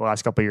Super Bowl the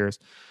last couple of years.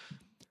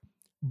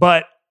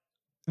 But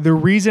the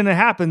reason it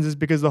happens is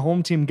because the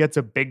home team gets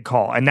a big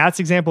call, and that's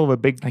an example of a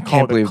big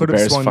call that could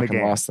have swung the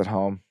game. Lost at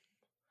home.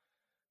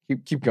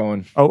 Keep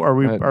going. Oh,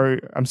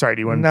 I'm sorry. Do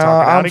you want to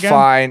talk about it again?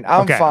 I'm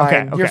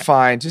fine. Okay. You're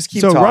fine. Just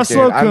keep talking. So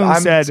Russell Okung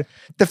said,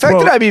 the fact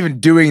that I'm even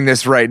doing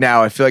this right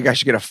now, I feel like I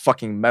should get a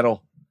fucking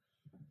medal.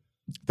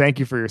 Thank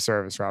you for your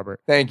service,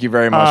 Robert. Thank you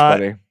very much,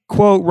 buddy.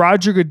 Quote,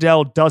 Roger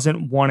Goodell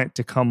doesn't want it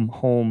to come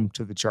home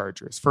to the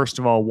Chargers. First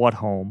of all, what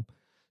home?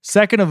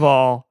 Second of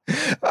all,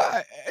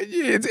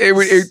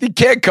 it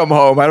can't come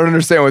home. I don't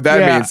understand what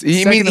that means.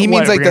 He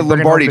means like the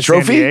Lombardi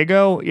Trophy? San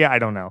Diego? Yeah, I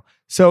don't know.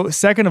 So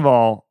second of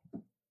all,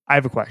 I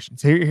have a question.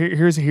 So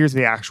here's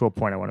the actual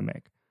point I want to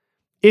make.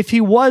 If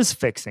he was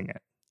fixing it,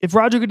 if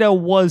Roger Goodell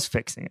was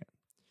fixing it,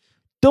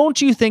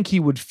 don't you think he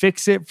would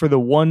fix it for the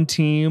one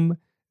team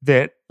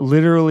that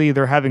literally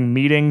they're having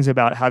meetings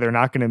about how they're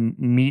not going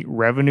to meet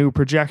revenue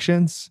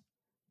projections.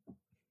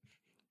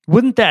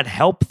 Wouldn't that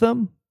help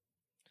them?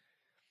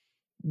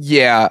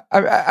 Yeah,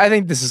 I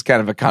think this is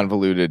kind of a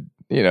convoluted,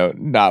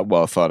 not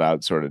well thought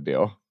out sort of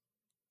deal.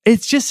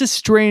 It's just a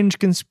strange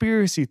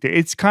conspiracy theory.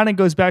 It kind of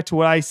goes back to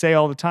what I say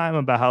all the time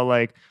about how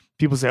like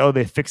people say, oh,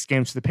 they fixed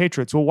games for the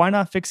Patriots. Well, why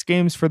not fix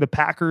games for the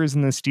Packers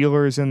and the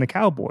Steelers and the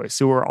Cowboys,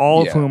 who are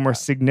all of whom are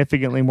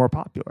significantly more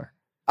popular?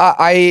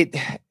 I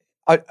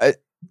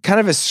kind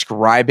of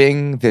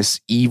ascribing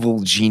this evil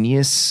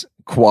genius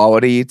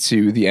quality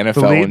to the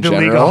NFL in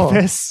general. The league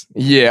office.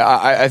 Yeah,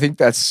 I think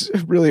that's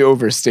really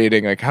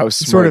overstating like how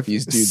smart sort of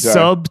these dudes are.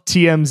 Sub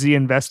TMZ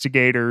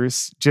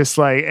investigators, just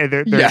like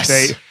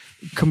they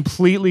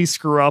completely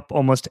screw up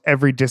almost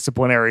every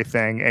disciplinary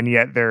thing, and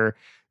yet they're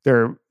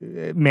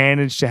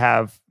managed to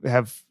have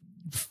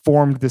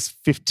formed this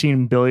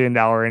 $15 billion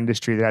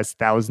industry that has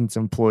thousands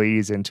of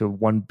employees into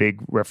one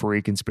big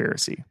referee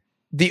conspiracy.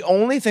 The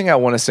only thing I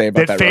want to say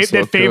about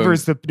that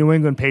favors the New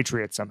England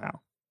Patriots somehow.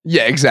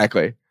 Yeah,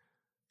 exactly.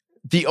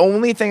 The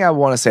only thing I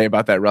want to say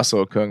about that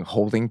Russell Okung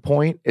holding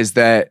point is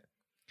that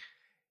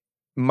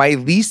my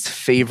least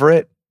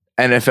favorite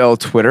NFL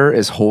Twitter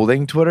is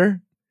holding Twitter.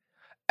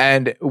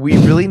 And we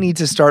really need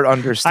to start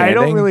understanding. I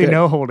don't really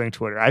know holding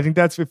Twitter. I think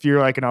that's if you're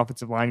like an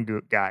offensive line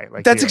guy.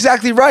 Like that's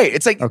exactly right.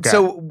 It's like,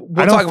 so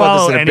we'll talk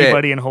about this in a bit.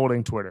 Anybody in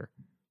holding Twitter.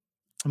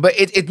 But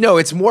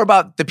it's more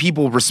about the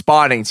people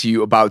responding to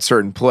you about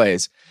certain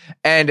plays.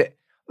 And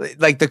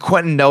like the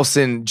Quentin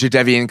Nelson,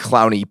 Jadeveon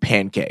Clowney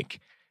pancake.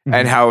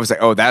 And how it was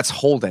like, oh, that's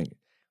holding.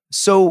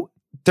 So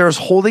there's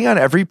holding on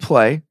every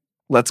play.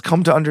 Let's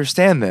come to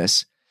understand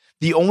this.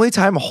 The only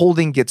time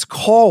holding gets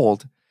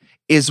called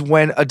is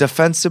when a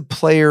defensive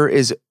player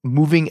is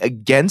moving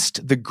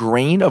against the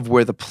grain of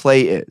where the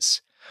play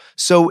is.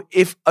 So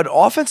if an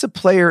offensive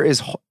player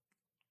is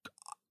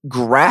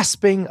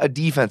grasping a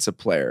defensive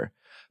player,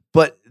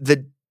 but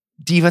the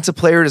defensive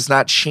player does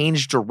not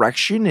change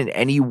direction in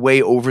any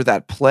way over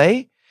that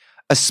play,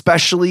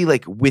 especially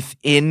like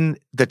within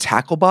the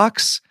tackle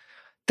box,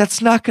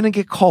 that's not going to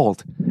get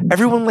called.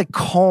 Everyone like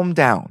calm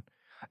down.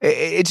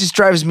 It just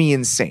drives me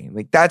insane.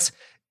 Like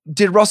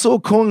did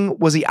Russell Okung,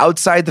 was he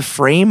outside the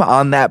frame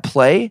on that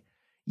play?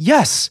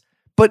 Yes,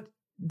 but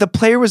the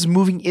player was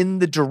moving in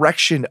the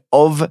direction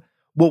of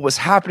what was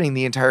happening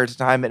the entire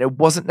time, and it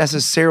wasn't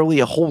necessarily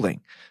a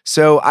holding.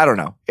 So I don't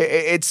know.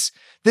 It's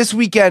this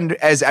weekend,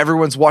 as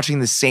everyone's watching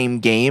the same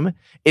game,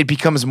 it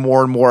becomes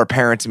more and more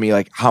apparent to me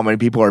like how many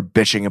people are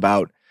bitching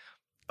about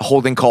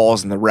holding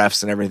calls and the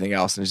refs and everything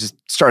else, and it just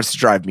starts to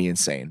drive me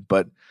insane.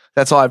 But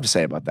that's all I have to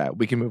say about that.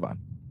 We can move on.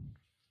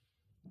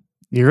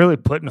 You're really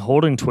putting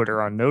holding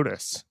Twitter on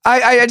notice.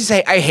 I just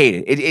say I hate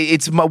it.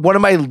 It's one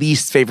of my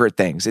least favorite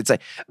things. It's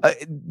like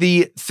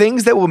the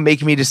things that will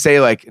make me just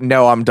say like,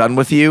 no, I'm done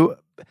with you.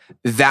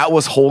 That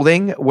was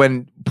holding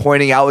when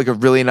pointing out like a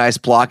really nice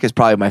block is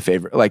probably my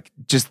favorite. Like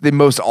just the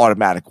most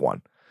automatic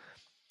one.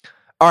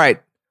 All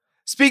right.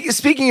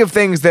 Speaking of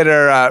things that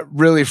are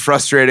really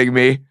frustrating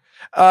me,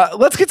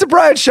 let's get to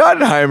Brian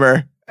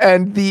Schottenheimer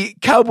and the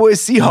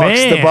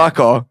Cowboys-Seahawks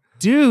debacle.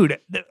 Dude,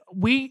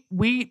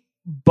 we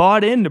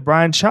bought into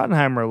Brian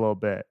Schottenheimer a little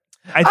bit.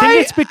 I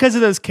think it's because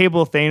of those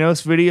Cable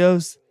Thanos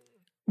videos.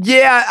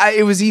 Yeah,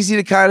 it was easy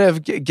to kind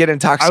of get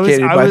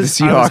intoxicated by the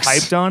Seahawks. I was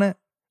hyped on it.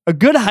 A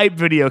good hype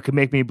video can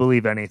make me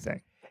believe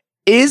anything.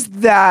 Is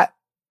that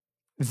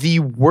the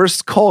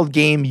worst called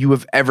game you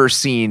have ever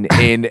seen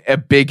in a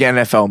big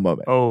NFL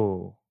moment?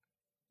 Oh,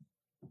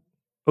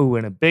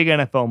 in a big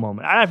NFL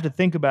moment. I have to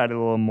think about it a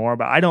little more,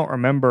 but I don't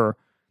remember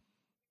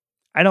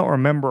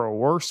a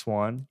worse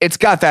one. It's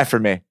got that for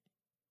me.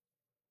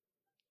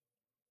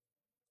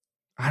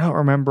 I don't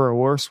remember a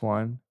worse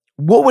one.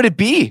 What would it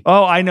be?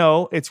 Oh, I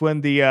know. It's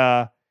when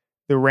the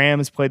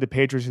Rams played the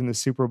Patriots in the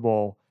Super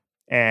Bowl,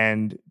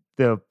 and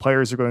the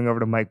players are going over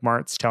to Mike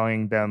Martz,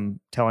 telling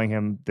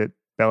him that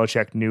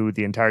Belichick knew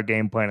the entire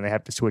game plan and they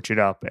have to switch it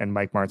up, and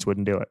Mike Martz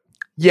wouldn't do it.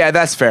 Yeah,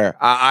 that's fair.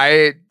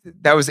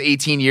 That was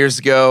 18 years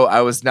ago.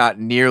 I was not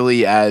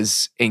nearly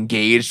as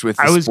engaged with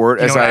the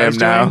sport as I am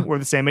now. We're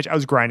the same age. I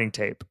was grinding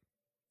tape.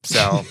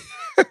 So,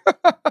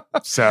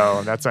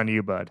 so that's on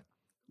you, bud.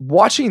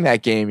 Watching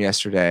that game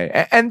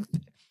yesterday, and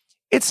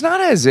it's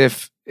not as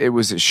if it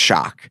was a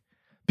shock,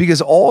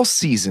 because all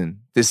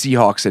season the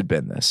Seahawks had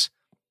been this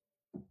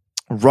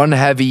run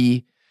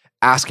heavy,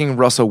 asking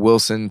Russell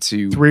Wilson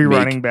to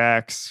running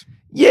backs.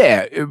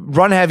 Yeah,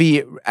 run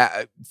heavy,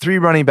 3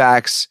 running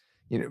backs,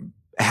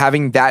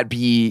 having that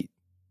be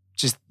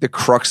just the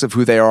crux of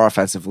who they are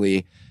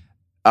offensively,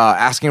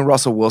 asking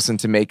Russell Wilson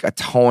to make a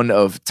ton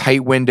of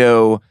tight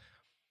window,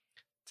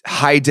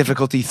 high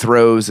difficulty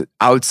throws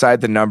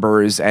outside the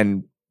numbers,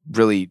 and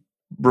really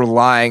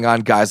relying on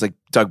guys like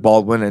Doug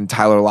Baldwin and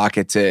Tyler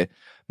Lockett to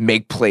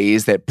make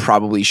plays that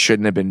probably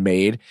shouldn't have been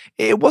made.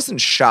 It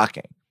wasn't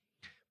shocking,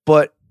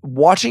 but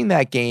watching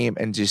that game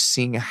and just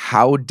seeing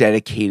how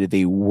dedicated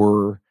they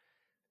were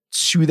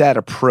to that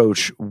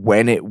approach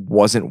when it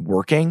wasn't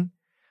working,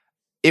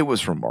 it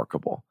was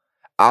remarkable.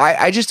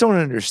 I just don't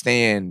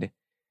understand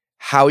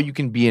how you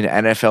can be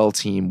an NFL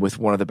team with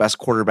one of the best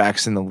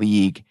quarterbacks in the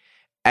league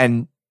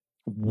and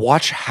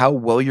watch how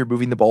well you're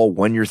moving the ball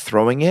when you're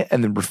throwing it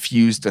and then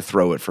refuse to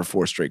throw it for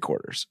 4 straight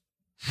quarters.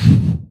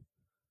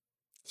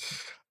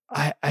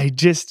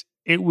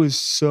 It was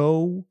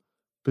so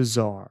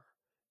bizarre.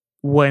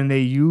 When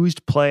they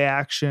used play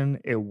action,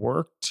 it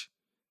worked.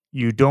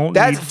 You don't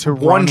need to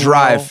run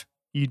drive. Well.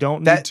 You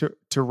don't need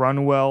to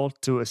run well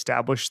to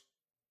establish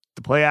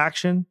the play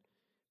action.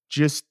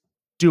 Just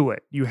do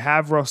it. You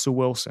have Russell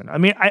Wilson. I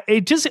mean,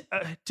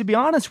 to be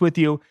honest with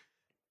you,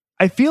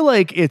 I feel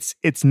like it's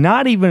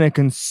not even a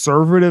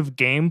conservative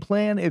game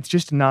plan. It's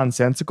just a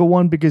nonsensical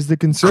one, because the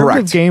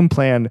conservative game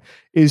plan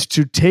is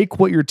to take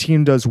what your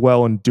team does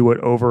well and do it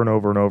over and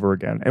over and over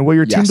again. And what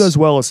your team does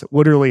well is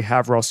literally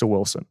have Russell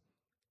Wilson.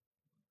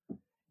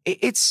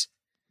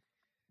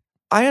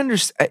 I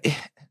understand.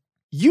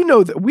 You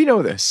know that we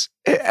know this.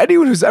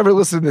 Anyone who's ever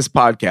listened to this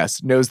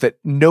podcast knows that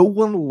no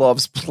one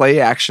loves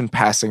play action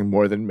passing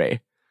more than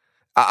me.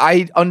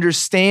 I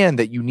understand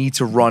that you need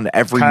to run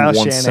every Kyle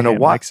once Shanahan in a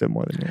while. Likes it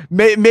more than you.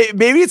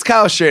 Maybe it's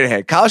Kyle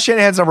Shanahan. Kyle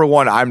Shanahan's number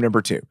 1. I'm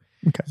number 2.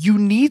 Okay. You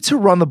need to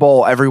run the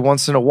ball every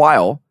once in a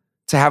while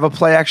to have a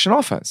play action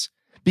offense,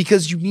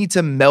 because you need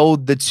to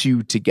meld the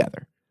two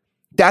together.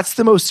 That's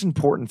the most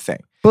important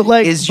thing. But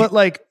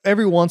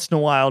every once in a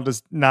while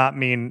does not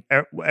mean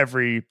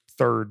every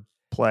third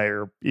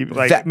player.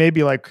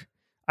 Maybe I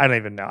don't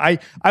even know. I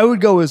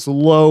would go as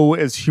low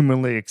as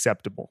humanly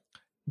acceptable.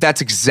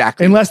 That's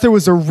exactly unless there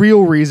was a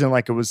real reason,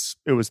 like it was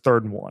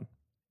 3rd and 1.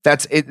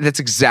 That's it. That's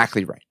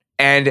exactly right.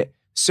 And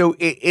so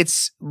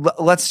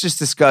let's just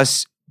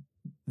discuss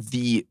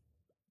the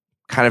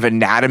kind of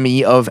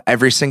anatomy of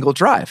every single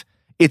drive.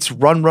 It's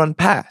run,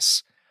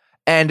 pass.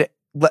 And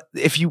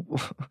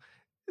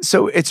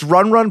so it's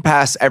run,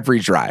 pass every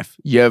drive.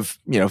 You have,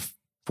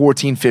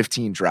 14,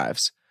 15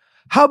 drives.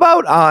 How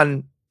about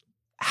on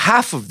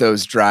half of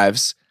those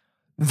drives,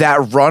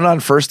 that run on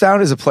first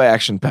down is a play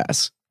action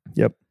pass?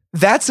 Yep.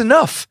 That's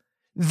enough.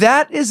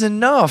 That is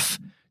enough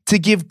to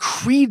give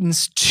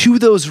credence to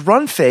those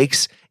run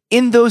fakes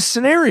in those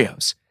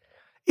scenarios.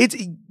 There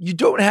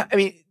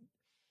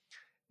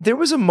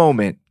was a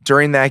moment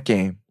during that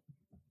game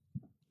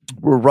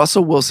where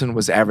Russell Wilson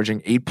was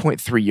averaging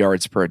 8.3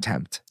 yards per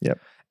attempt. Yep.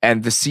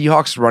 And the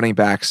Seahawks running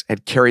backs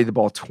had carried the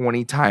ball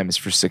 20 times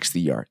for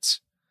 60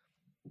 yards.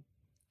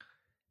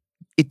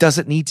 It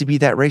doesn't need to be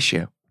that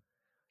ratio.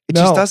 It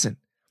just doesn't.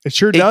 It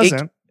sure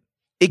doesn't.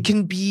 It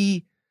can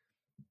be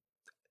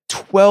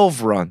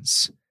 12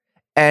 runs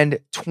and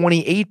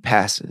 28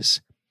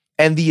 passes,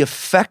 and the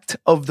effect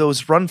of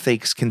those run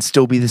fakes can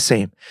still be the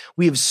same.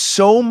 We have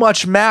so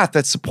much math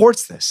that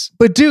supports this.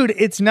 But dude,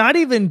 it's not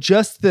even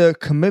just the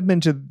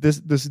commitment to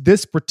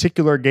this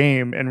particular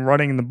game and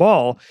running the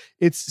ball.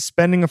 It's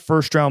spending a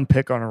 1st round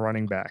pick on a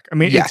running back. I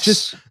mean,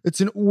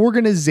 it's an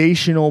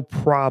organizational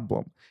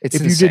problem. If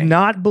you did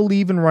not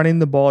believe in running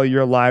the ball,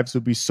 your lives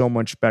would be so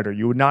much better.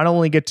 You would not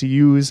only get to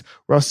use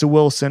Russell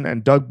Wilson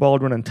and Doug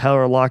Baldwin and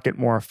Tyler Lockett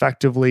more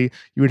effectively,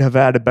 you would have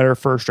had a better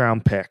 1st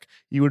round pick.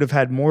 You would have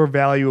had more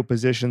value at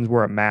positions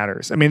where it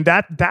matters. I mean,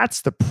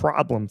 that's the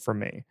problem for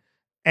me.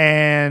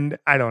 And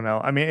I don't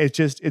know. I mean,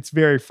 it's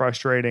very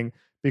frustrating,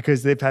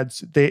 because they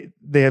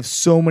have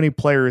so many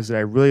players that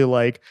I really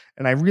like.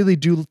 And I really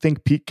do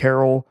think Pete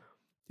Carroll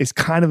is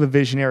kind of a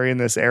visionary in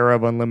this era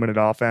of unlimited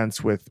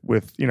offense with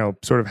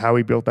sort of how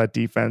he built that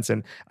defense.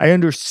 And I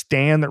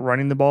understand that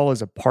running the ball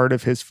is a part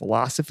of his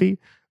philosophy,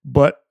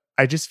 but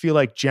I just feel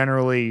like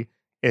generally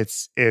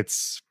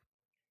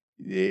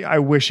I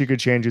wish he could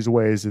change his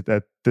ways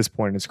at this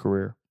point in his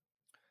career.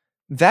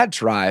 That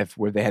drive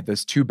where they had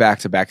those 2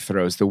 back-to-back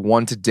throws, the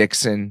one to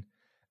Dixon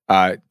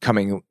it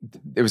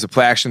was a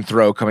play action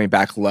throw coming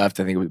back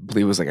left. I believe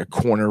it was like a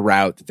corner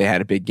route that they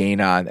had a big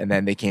gain on. And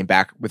then they came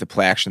back with a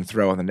play action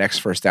throw on the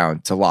next 1st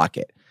down to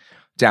Lockett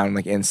down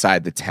like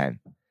inside the 10.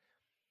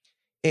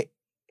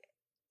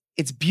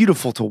 It's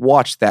beautiful to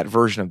watch that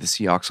version of the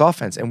Seahawks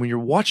offense. And when you're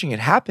watching it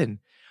happen,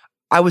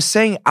 I was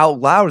saying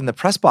out loud in the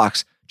press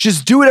box,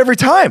 just do it every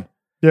time.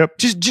 Yep.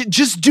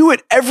 Just do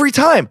it every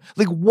time.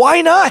 Like,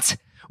 why not?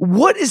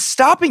 What is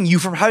stopping you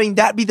from having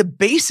that be the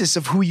basis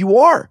of who you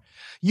are?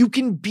 You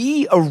can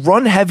be a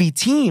run-heavy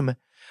team.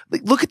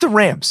 Like, look at the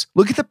Rams.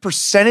 Look at the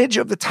percentage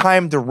of the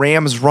time the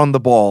Rams run the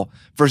ball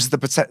versus the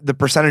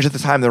percentage of the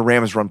time the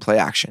Rams run play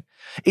action.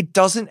 It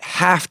doesn't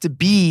have to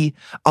be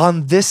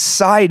on this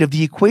side of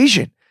the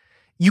equation.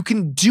 You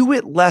can do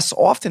it less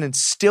often and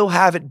still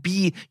have it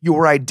be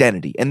your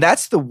identity. And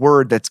that's the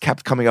word that's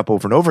kept coming up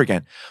over and over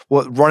again.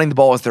 Well, running the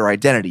ball is their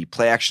identity.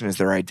 Play action is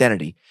their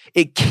identity.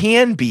 It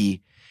can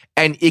be,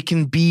 and it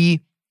can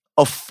be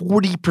a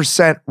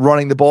 40%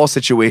 running the ball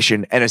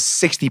situation and a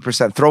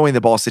 60% throwing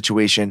the ball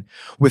situation,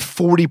 with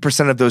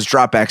 40% of those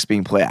dropbacks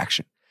being play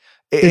action.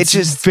 It's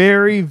just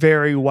very,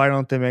 very, why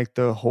don't they make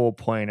the whole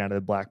plane out of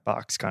the black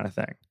box kind of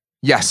thing?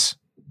 Yes.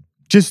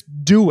 Just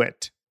do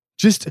it.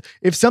 Just,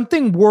 if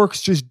something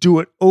works, just do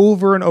it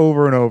over and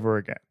over and over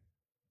again.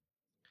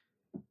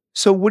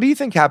 So what do you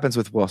think happens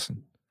with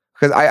Wilson?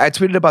 Because I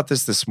tweeted about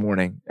this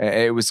morning.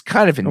 It was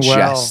kind of in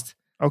jest.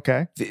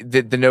 Okay.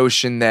 The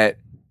notion that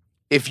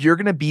if you're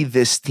going to be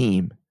this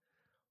team,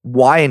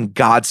 why in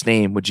God's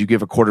name would you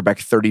give a quarterback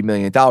 $30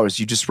 million?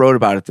 You just wrote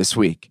about it this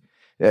week.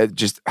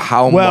 Just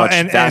how much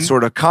that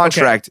sort of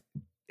contract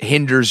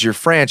hinders your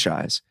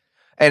franchise.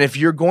 And if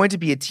you're going to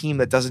be a team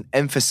that doesn't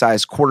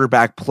emphasize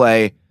quarterback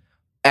play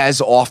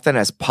as often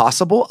as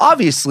possible,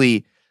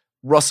 obviously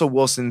Russell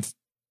Wilson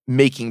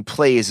making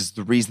plays is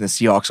the reason the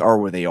Seahawks are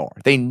where they are.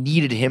 They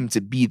needed him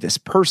to be this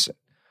person.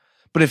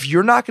 But if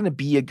you're not going to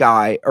be a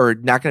guy, or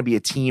not going to be a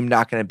team,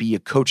 not going to be a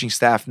coaching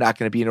staff, not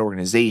going to be an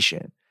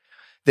organization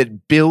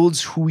that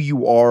builds who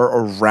you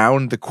are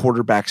around the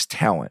quarterback's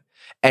talent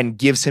and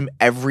gives him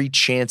every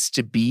chance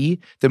to be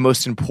the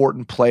most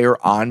important player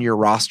on your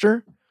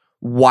roster,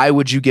 why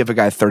would you give a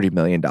guy $30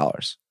 million?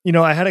 You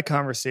know, I had a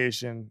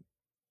conversation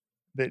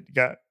that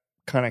got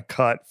kind of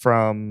cut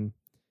from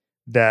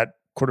that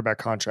quarterback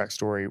contract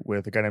story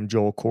with a guy named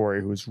Joel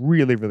Corey, who's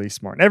really, really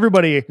smart. And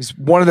everybody, he's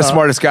one of the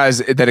smartest guys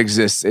that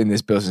exists in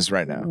this business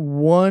right now.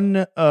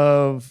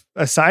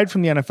 Aside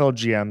from the NFL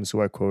GMs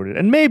who I quoted,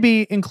 and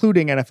maybe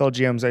including NFL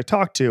GMs I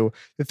talked to,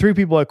 the three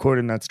people I quoted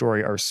in that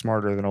story are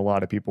smarter than a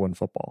lot of people in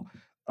football.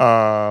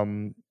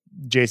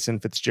 Jason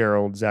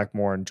Fitzgerald, Zach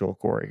Moore, and Joel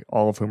Corey,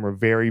 all of whom are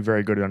very,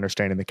 very good at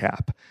understanding the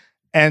cap.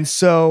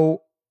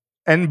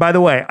 And by the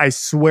way, I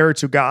swear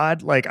to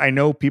God, like, I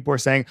know people are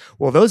saying,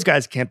 well, those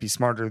guys can't be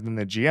smarter than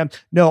the GM.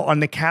 No, on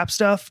the cap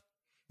stuff,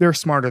 they're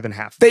smarter than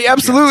half. They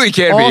absolutely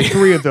can't be. All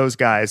three of those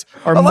guys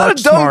are a lot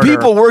of dumb smarter.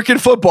 People work in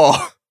football.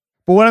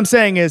 But what I'm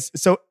saying is,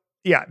 so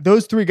yeah,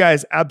 those three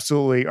guys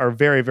absolutely are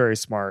very, very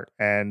smart.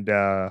 And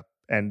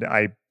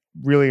I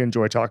really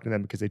enjoy talking to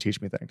them because they teach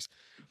me things.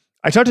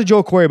 I talked to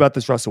Joel Corey about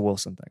this Russell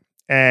Wilson thing.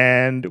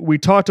 And we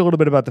talked a little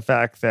bit about the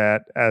fact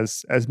that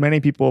as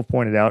many people have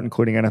pointed out,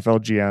 including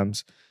NFL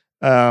GMs,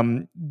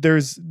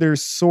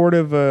 there's sort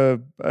of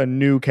a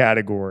new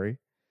category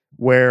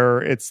where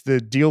it's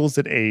the deals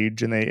that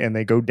age and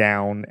they go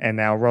down. And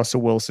now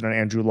Russell Wilson and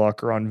Andrew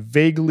Luck are on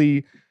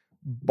vaguely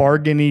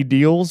bargainy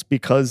deals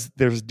because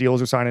there's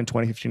deals are signed in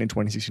 2015 and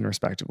 2016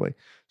 respectively.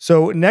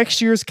 So next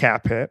year's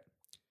cap hit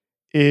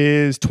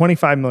is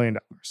 $25 million.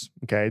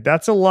 Okay.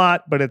 That's a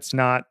lot, but it's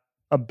not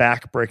a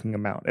back-breaking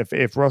amount.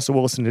 If Russell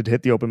Wilson had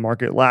hit the open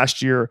market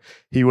last year,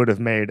 he would have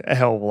made a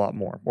hell of a lot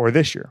more, or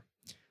this year.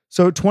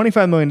 So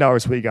 $25 million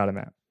is what you got him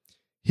at.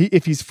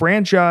 If he's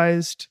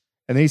franchised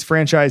and then he's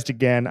franchised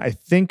again, I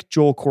think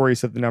Joel Corey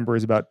said the number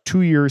is about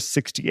 2 years,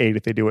 68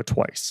 if they do it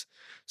twice.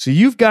 So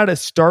you've got to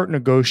start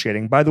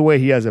negotiating. By the way,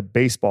 he has a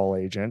baseball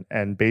agent,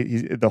 and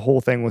the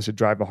whole thing was to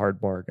drive a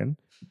hard bargain.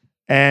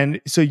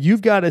 And so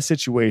you've got a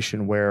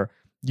situation where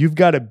you've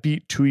got to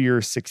beat 2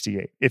 years,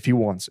 68 if he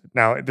wants it.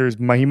 Now,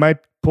 he might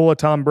pull a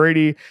Tom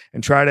Brady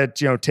and try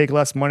to take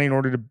less money in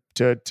order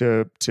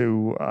to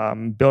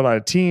build out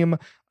a team.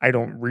 I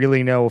don't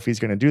really know if he's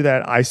going to do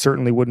that. I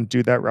certainly wouldn't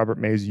do that. Robert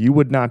Mays, you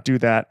would not do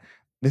that.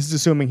 This is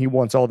assuming he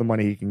wants all the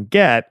money he can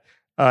get.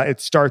 It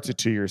starts at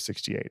 2 years,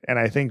 68. And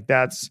I think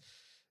that's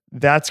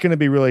going to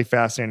be really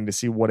fascinating to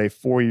see what a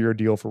 4-year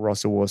deal for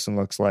Russell Wilson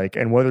looks like,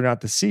 and whether or not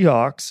the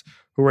Seahawks,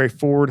 who are a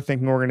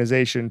forward-thinking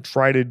organization,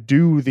 try to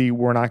do the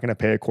we're not going to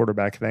pay a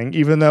quarterback thing,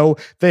 even though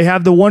they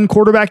have the one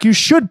quarterback you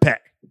should pay.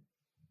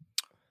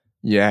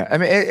 Yeah, I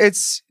mean,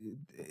 it's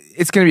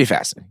going to be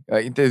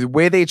fascinating. The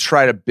way they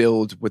try to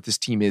build what this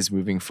team is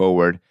moving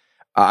forward,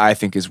 I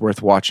think is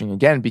worth watching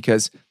again,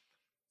 because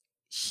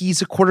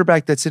he's a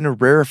quarterback that's in a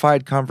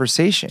rarefied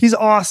conversation. He's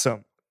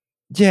awesome.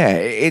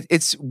 Yeah,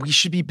 we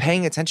should be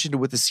paying attention to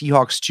what the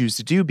Seahawks choose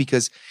to do,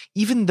 because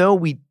even though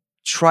we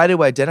try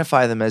to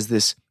identify them as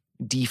this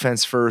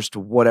defense first,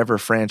 whatever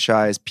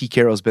franchise, Pete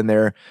Carroll's been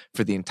there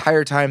for the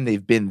entire time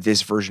they've been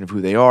this version of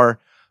who they are.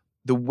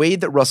 The way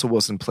that Russell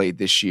Wilson played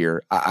this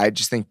year, I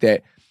just think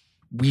that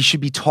we should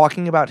be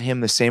talking about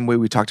him the same way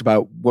we talked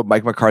about what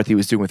Mike McCarthy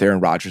was doing with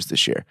Aaron Rodgers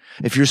this year.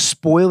 If you're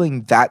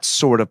spoiling that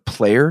sort of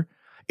player,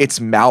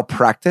 it's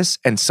malpractice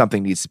and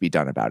something needs to be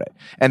done about it.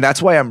 And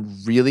that's why I'm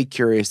really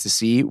curious to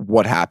see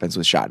what happens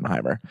with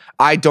Schottenheimer.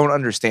 I don't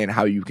understand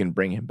how you can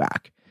bring him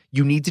back.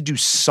 You need to do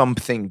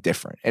something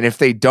different. And if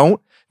they don't,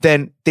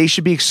 then they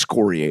should be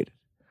excoriated.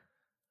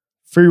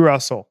 Free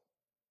Russell.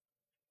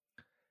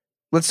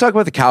 Let's talk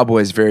about the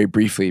Cowboys very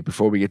briefly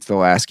before we get to the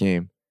last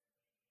game.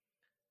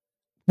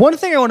 One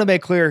thing I want to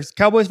make clear is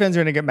Cowboys fans are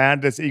going to get mad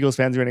at us. Eagles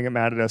fans are going to get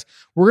mad at us.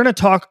 We're going to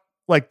talk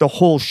like the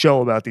whole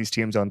show about these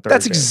teams on Thursday.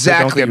 That's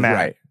exactly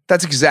right.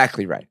 That's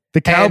exactly right.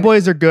 The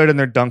Cowboys are good and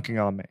they're dunking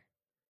on me.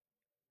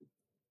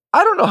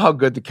 I don't know how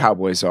good the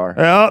Cowboys are.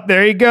 Oh,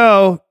 there you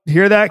go.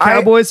 Hear that,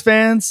 Cowboys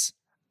fans?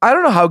 I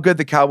don't know how good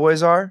the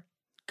Cowboys are.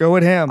 Go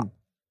with him.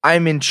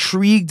 I'm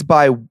intrigued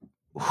by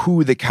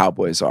who the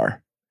Cowboys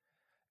are.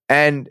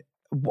 And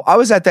I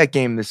was at that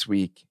game this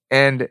week,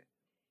 and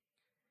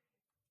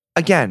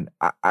again,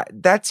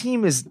 that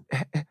team is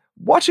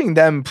watching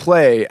them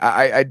play.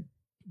 I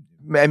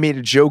made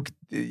a joke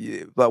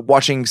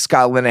watching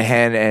Scott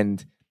Linehan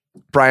and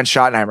Brian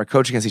Schottenheimer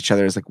coach against each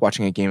other is like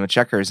watching a game of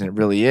checkers, and it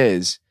really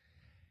is.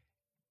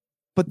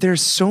 But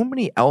there's so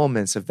many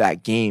elements of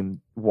that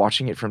game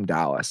watching it from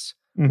Dallas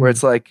where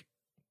it's like,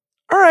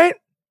 all right,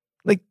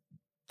 like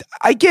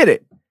I get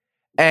it.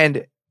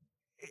 And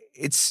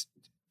it's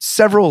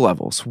several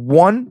levels.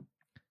 One,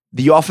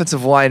 the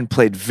offensive line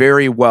played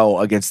very well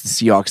against the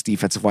Seahawks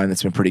defensive line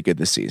that's been pretty good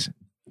this season.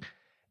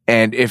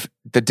 And if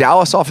the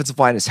Dallas offensive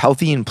line is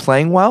healthy and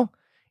playing well,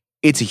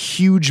 it's a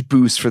huge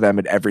boost for them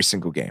in every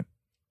single game.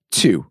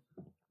 Two,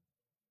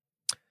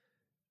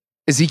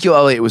 Ezekiel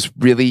Elliott was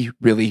really,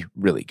 really,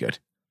 really good.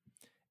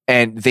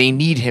 And they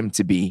need him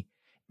to be.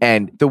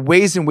 And the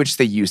ways in which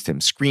they used him,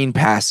 screen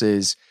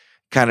passes,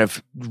 kind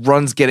of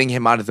runs getting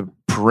him out of the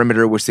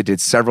perimeter, which they did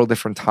several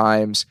different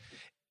times.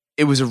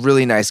 It was a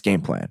really nice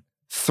game plan.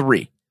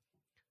 3,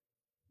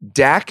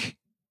 Dak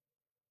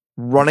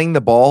running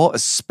the ball,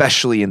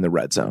 especially in the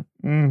red zone.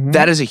 Mm-hmm.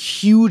 That is a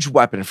huge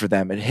weapon for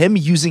them. And him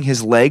using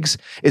his legs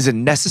is a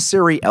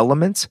necessary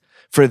element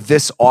for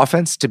this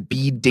offense to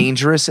be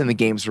dangerous in the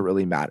games where it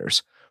really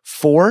matters.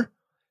 4,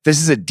 this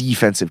is a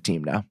defensive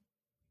team now.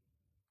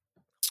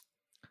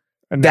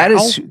 And that now,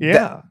 is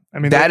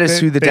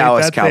who the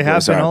Dallas Cowboys they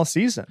have been are all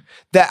season.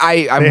 That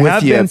I'm they with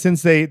have you. Been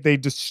since they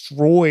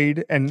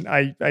destroyed, and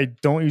I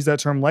don't use that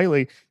term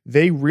lightly.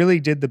 They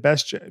really did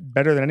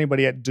better than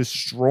anybody at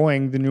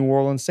destroying the New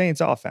Orleans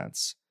Saints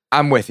offense.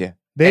 I'm with you.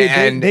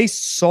 They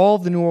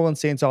solved the New Orleans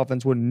Saints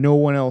offense when no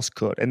one else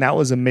could, and that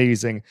was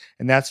amazing.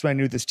 And that's when I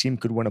knew this team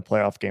could win a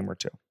playoff game or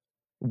two.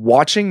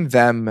 Watching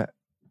them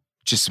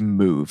just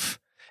move,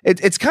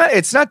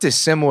 it's not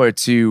dissimilar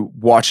to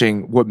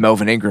watching what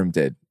Melvin Ingram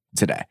did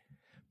today.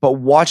 But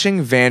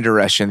watching Van Der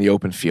Esch in the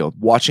open field,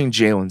 watching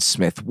Jalen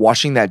Smith,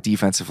 watching that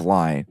defensive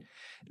line,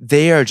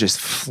 they are just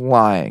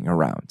flying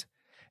around.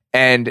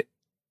 And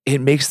it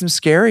makes them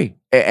scary.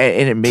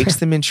 And it makes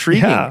them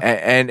intriguing. Yeah.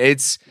 And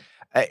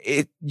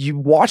you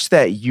watch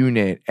that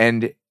unit,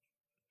 and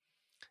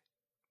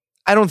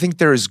I don't think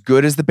they're as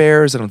good as the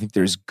Bears. I don't think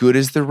they're as good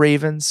as the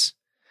Ravens.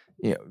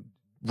 You know,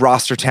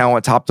 roster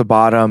talent top to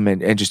bottom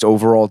and just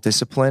overall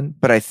discipline.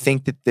 But I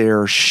think that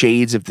they're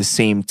shades of the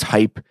same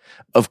type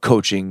of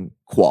coaching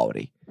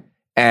quality.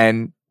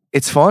 And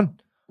it's fun.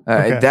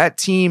 That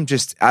team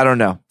just, I don't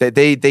know.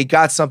 They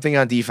got something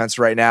on defense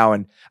right now,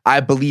 and I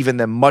believe in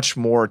them much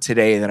more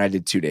today than I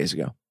did 2 days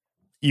ago.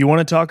 You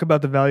want to talk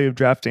about the value of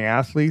drafting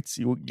athletes?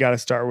 You got to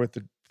start with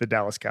the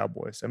Dallas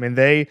Cowboys. I mean,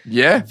 they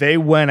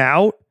went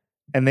out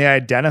and they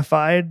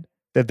identified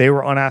that they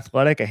were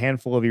unathletic a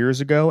handful of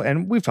years ago.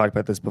 And we've talked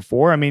about this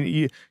before. I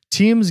mean,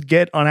 teams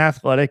get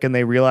unathletic and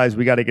they realize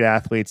we got to get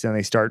athletes, and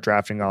they start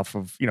drafting off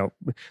of,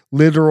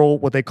 literal,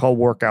 what they call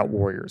workout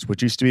warriors,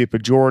 which used to be a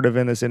pejorative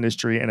in this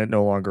industry, and it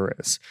no longer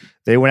is.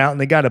 They went out and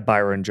they got a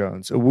Byron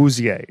Jones.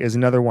 Awuzie is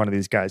another one of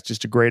these guys,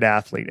 just a great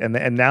athlete.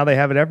 And now they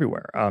have it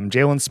everywhere.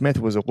 Jalen Smith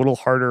was a little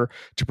harder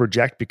to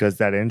project because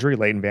that injury.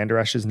 Leighton Van Der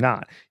Esch is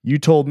not. You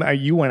told me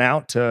you went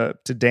out to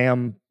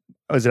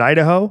was it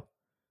Idaho?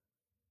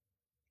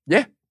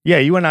 Yeah,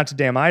 you went out to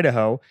damn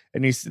Idaho,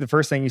 and the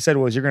first thing you said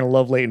was, you're going to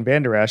love Leighton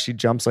Van Der Esch. He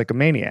jumps like a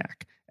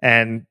maniac.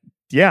 And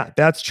yeah,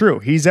 that's true.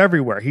 He's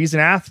everywhere. He's an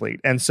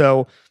athlete. And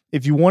so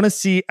if you want to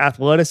see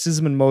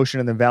athleticism in motion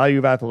and the value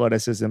of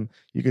athleticism,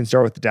 you can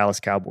start with the Dallas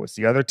Cowboys.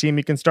 The other team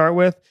you can start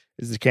with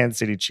is the Kansas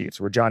City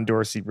Chiefs, where John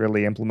Dorsey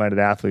really implemented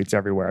athletes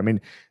everywhere. I mean,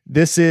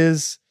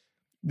 there's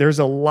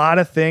a lot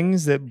of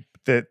things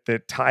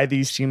that tie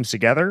these teams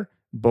together,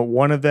 but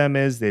one of them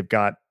is they've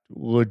got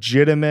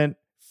legitimate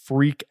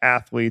freak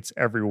athletes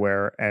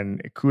everywhere,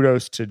 and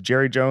kudos to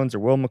Jerry Jones or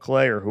Will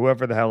McClay or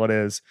whoever the hell it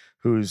is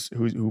who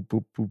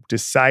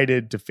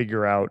decided to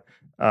figure out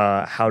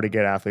how to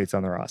get athletes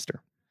on the roster.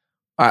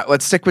 All right,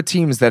 let's stick with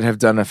teams that have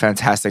done a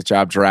fantastic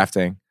job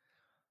drafting.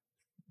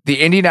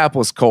 The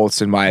Indianapolis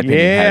Colts, in my opinion.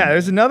 Yeah,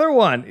 there's another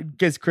one,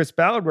 because Chris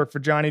Ballard worked for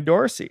Johnny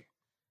Dorsey.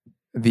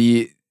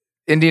 The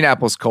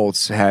Indianapolis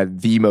Colts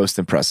had the most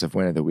impressive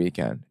win of the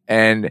weekend,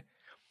 and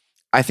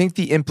I think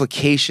the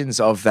implications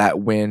of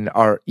that win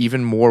are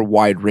even more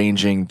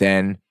wide-ranging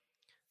than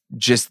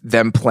just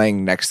them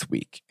playing next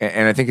week.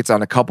 And I think it's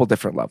on a couple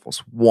different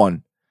levels.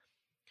 One,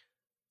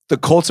 the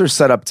Colts are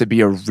set up to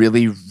be a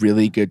really,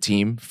 really good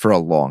team for a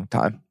long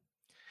time.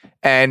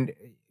 And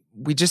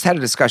we just had a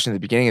discussion at the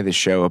beginning of this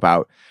show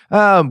about,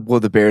 will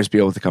the Bears be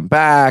able to come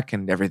back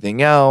and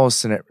everything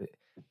else? And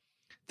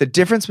the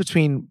difference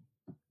between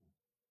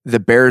the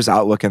Bears'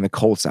 outlook and the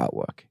Colts'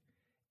 outlook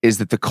is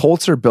that the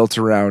Colts are built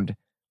around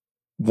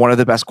one of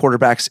the best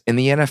quarterbacks in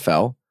the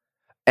NFL,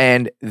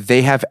 and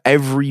they have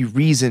every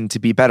reason to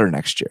be better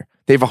next year.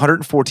 They have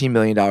 $114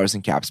 million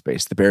in cap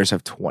space. The Bears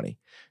have 20.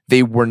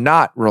 They were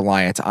not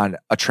reliant on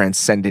a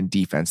transcendent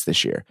defense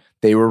this year.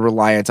 They were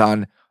reliant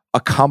on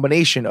a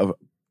combination of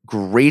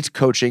great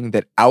coaching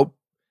that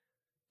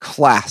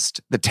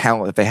outclassed the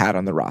talent that they had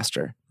on the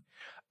roster.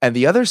 And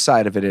the other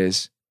side of it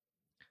is,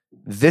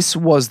 this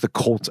was the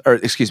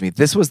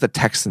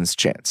Texans'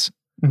 chance.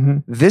 Mm-hmm.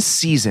 This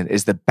season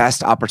is the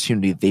best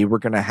opportunity they were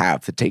going to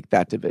have to take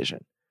that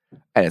division,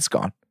 and it's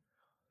gone.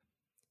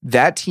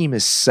 That team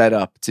is set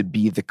up to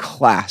be the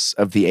class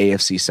of the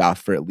AFC South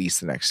for at least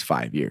the next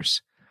 5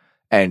 years.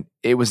 And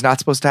it was not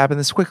supposed to happen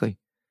this quickly.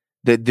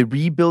 The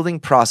rebuilding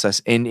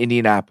process in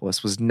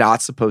Indianapolis was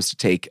not supposed to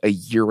take a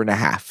year and a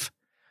half.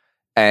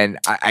 And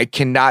I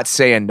cannot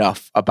say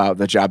enough about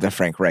the job that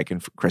Frank Reich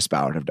and Chris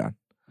Ballard have done.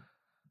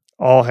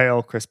 All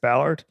hail Chris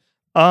Ballard.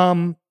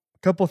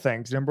 Couple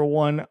things. Number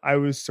one, I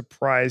was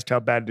surprised how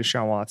bad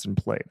Deshaun Watson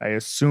played. I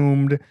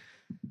assumed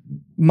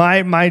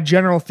my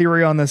general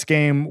theory on this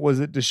game was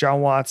that Deshaun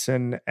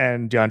Watson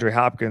and DeAndre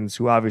Hopkins,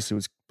 who obviously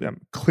was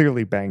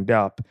clearly banged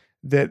up,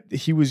 that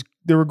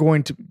they were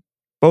going to,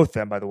 both of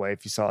them, by the way,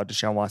 if you saw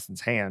Deshaun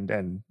Watson's hand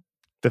and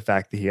the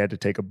fact that he had to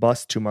take a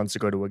bus 2 months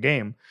ago to a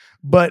game.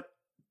 But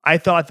I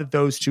thought that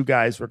those two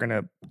guys were going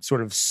to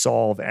sort of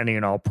solve any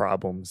and all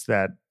problems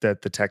that the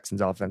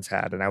Texans offense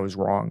had. And I was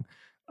wrong.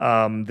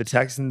 The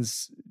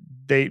Texans,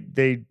 there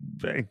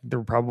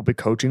were probably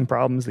coaching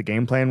problems. The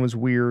game plan was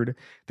weird.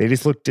 They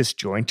just looked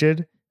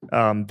disjointed.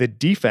 The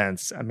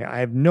defense, I mean, I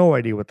have no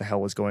idea what the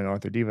hell was going on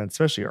with their defense,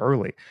 especially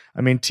early.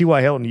 I mean,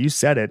 T.Y. Hilton, you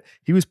said it,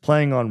 he was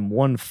playing on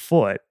 1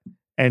 foot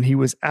and he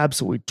was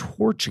absolutely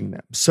torching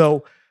them.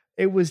 So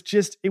it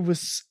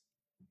was,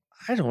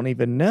 I don't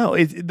even know.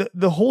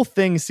 The whole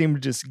thing seemed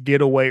to just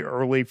get away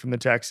early from the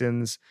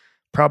Texans,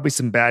 probably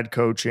some bad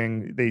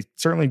coaching. They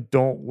certainly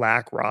don't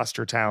lack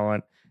roster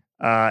talent.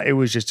 It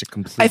was just a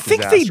complete I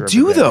think they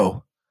do,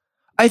 though.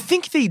 I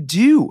think they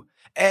do.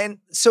 And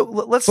so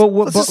let's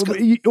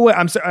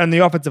I'm sorry, on the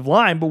offensive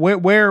line, but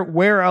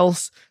where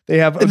else they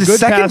have a the good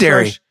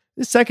secondary. Pass rush.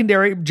 The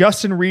secondary,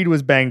 Justin Reed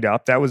was banged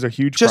up. That was a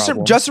huge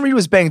problem. Justin Reed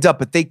was banged up,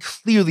 but they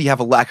clearly have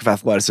a lack of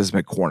athleticism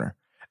at corner.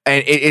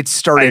 And it's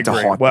starting to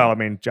haunt them. Well, I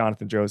mean,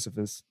 Jonathan Joseph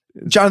is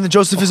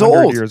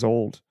old. Years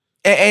old.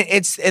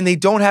 And they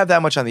don't have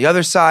that much on the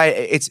other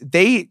side.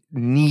 They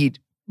need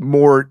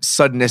more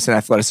suddenness and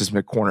athleticism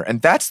at corner.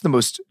 And that's the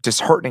most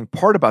disheartening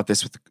part about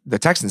this with the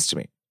Texans to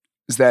me,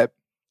 is that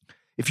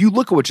if you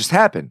look at what just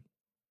happened,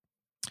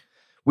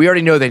 we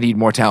already know they need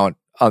more talent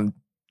on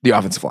the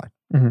offensive line.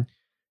 Mm-hmm.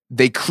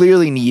 They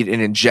clearly need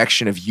an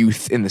injection of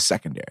youth in the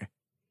secondary.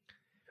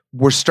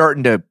 We're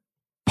starting to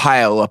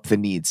pile up the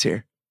needs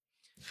here.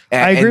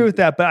 I agree with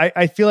that, but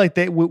I feel like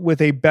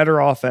with a better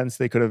offense,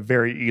 they could have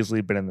very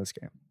easily been in this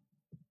game.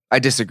 I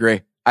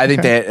disagree. I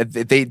think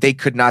they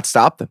could not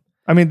stop them.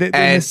 I mean,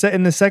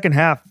 in the second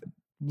half,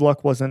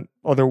 Luck wasn't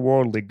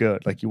otherworldly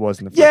good like he was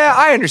in the first half.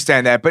 I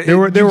understand that, but there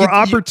were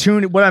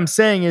opportunities. What I'm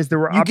saying is there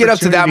were you get up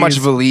to that much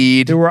of a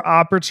lead. There were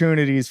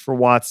opportunities for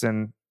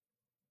Watson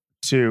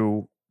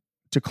to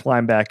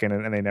climb back in,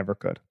 and they never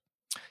could.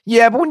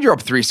 Yeah, but when you're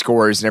up 3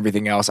 scores and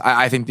everything else,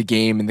 I think the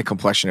game and the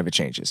complexion of it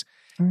changes.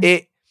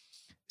 Mm-hmm.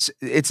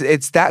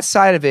 It's that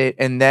side of it,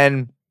 and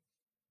then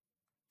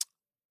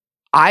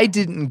I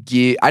didn't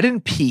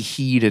pay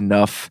heed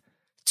enough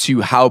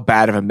to how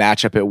bad of a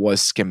matchup it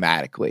was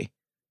schematically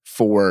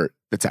for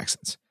the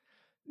Texans.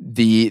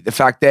 The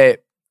fact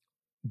that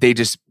they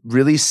just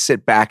really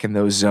sit back in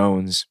those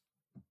zones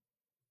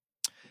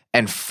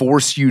and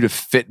force you to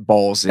fit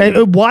balls in.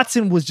 And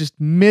Watson was just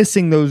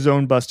missing those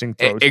zone busting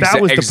throws. That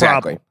was the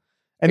problem.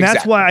 And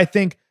that's why I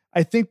think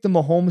the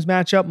Mahomes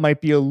matchup might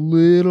be a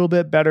little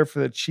bit better for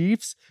the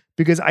Chiefs,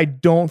 because I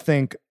don't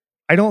think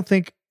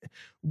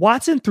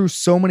Watson threw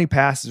so many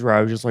passes where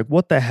I was just like,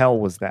 what the hell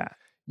was that?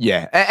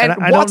 Yeah. And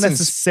I don't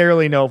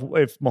necessarily know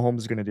if Mahomes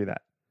is going to do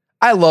that.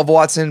 I love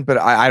Watson, but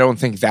I don't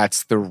think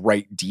that's the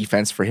right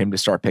defense for him to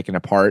start picking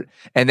apart.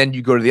 And then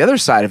you go to the other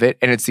side of it,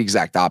 and it's the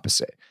exact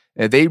opposite.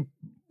 They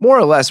more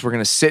or less were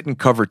going to sit in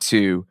cover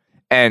 2,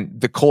 and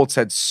the Colts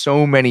had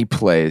so many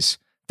plays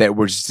that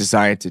were just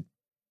designed to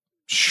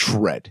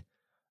shred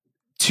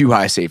 2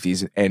 high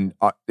safeties and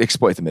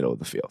exploit the middle of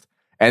the field.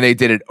 And they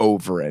did it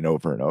over and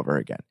over and over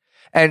again.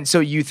 And so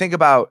you think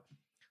about,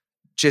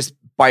 just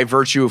by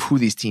virtue of who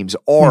these teams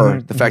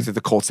are, the fact that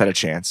the Colts had a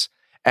chance.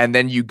 And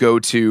then you go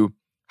to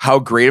how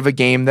great of a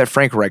game that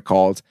Frank Reich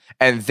called.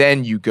 And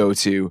then you go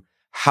to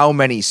how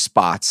many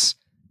spots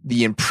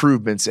the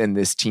improvements in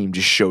this team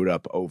just showed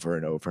up over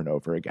and over and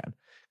over again.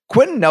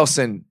 Quentin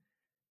Nelson,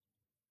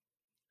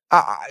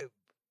 I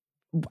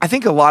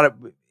think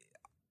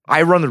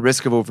I run the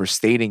risk of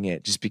overstating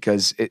it just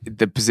because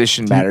the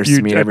position matters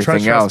to me and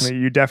everything else. Me,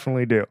 you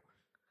definitely do.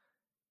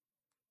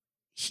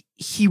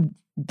 He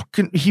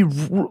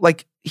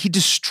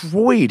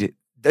destroyed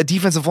a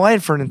defensive line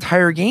for an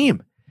entire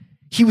game.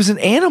 He was an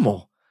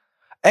animal.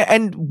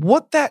 And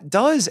what that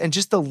does, and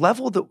just the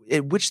level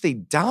at which they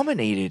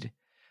dominated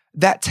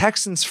that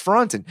Texans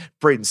front, and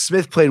Braden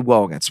Smith played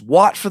well against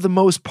Watt for the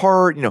most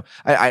part.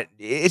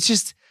 It's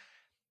just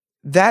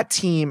that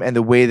team and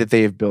the way that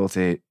they have built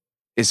it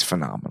is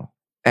phenomenal.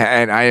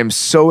 And I am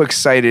so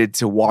excited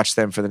to watch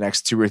them for the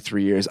next 2 or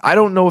 3 years. I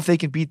don't know if they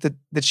can beat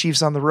the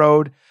Chiefs on the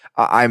road.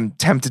 I'm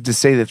tempted to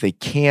say that they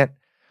can't,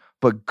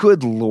 but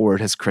good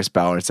Lord, has Chris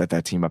Ballard set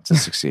that team up to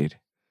succeed.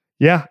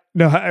 Yeah,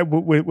 no,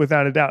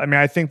 without a doubt. I mean,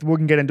 I think we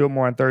can get into it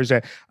more on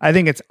Thursday. I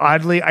think it's I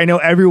know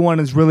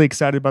everyone is really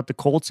excited about the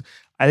Colts.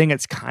 I think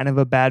it's kind of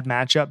a bad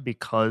matchup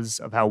because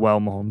of how well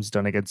Mahomes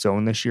done against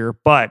zone this year,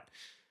 but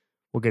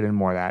we'll get into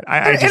more of that.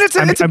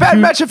 It's a bad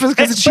matchup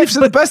because the Chiefs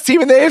are the best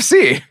team in the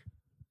AFC.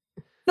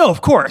 No,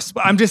 of course.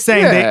 But I'm just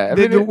saying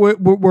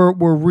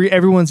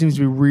everyone seems to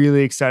be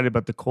really excited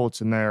about the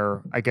Colts and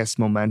their, I guess,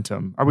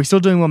 momentum. Are we still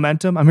doing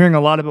momentum? I'm hearing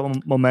a lot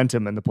about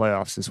momentum in the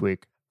playoffs this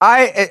week.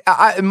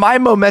 My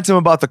momentum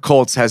about the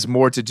Colts has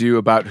more to do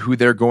about who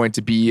they're going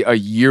to be a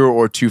year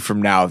or two from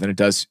now than it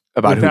does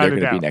about who they're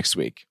going to be next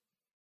week.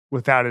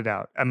 Without a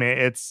doubt. I mean,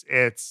 it's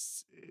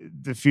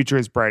the future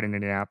is bright in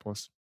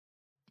Indianapolis.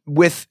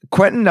 With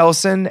Quentin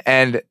Nelson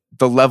and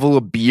the level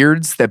of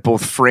beards that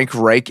both Frank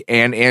Reich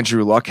and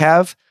Andrew Luck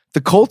have,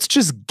 the Colts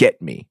just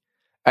get me.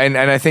 And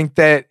I think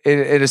that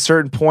at a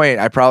certain point,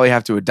 I probably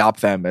have to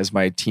adopt them as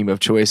my team of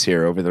choice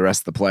here over the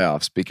rest of the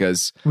playoffs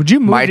because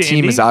my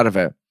team is out of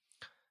it.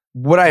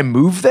 Would I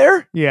move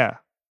there? Yeah.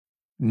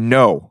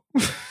 No.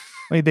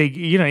 Like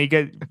you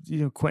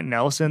get Quentin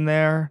Nelson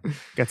there,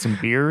 got some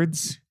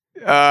beards.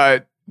 No.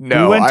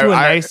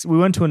 We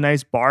went to a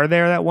nice bar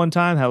there that one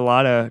time, had a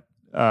lot of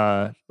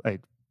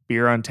like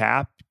beer on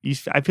tap.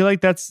 I feel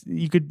like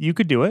you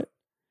could do it.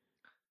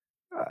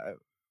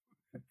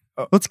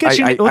 Let's get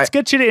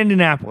you to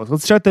Indianapolis.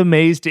 Let's start the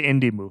Maze to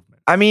Indy movement.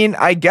 I mean,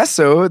 I guess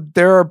so.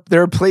 There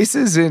are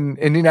places in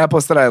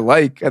Indianapolis that I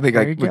like. I think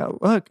there you go.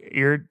 Look,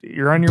 you're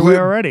on your way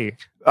already.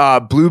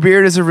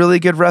 Bluebeard is a really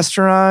good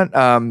restaurant.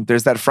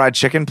 There's that fried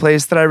chicken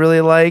place that I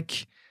really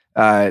like.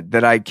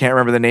 That I can't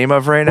remember the name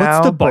of right now.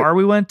 What's the bar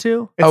we went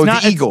to?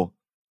 The Eagle.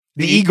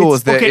 The Eagle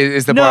is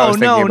the bar I was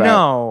thinking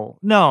about.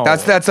 No.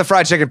 That's the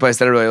fried chicken place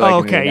that I really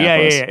like. Okay,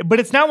 yeah. But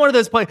it's not one of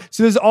those places.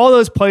 So there's all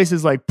those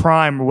places like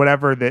Prime or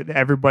whatever that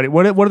everybody.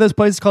 What are those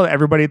places called?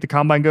 Everybody at the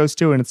Combine goes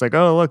to, and it's like,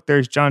 oh look,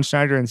 there's John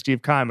Schneider and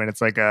Steve Keim, and it's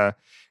like the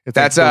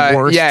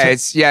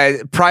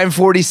worst. Prime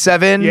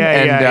 47.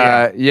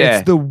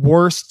 It's the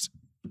worst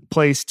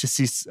place to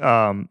see.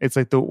 It's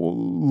like the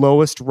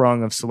lowest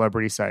rung of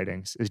celebrity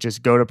sightings. Is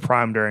just go to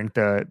Prime during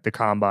the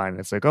Combine.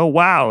 It's like, oh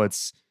wow,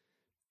 it's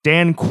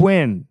Dan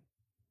Quinn.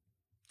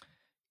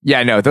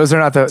 Yeah, no, those are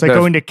not the, it's like the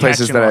going to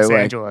places catch in that Los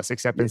I Angeles,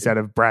 except instead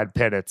of Brad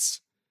Pitt, it's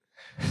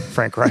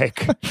Frank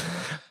Reich.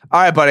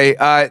 All right, buddy.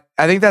 I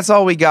think that's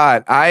all we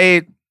got.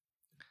 I'm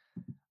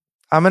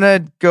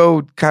gonna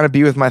go kind of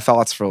be with my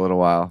thoughts for a little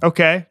while.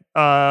 Okay.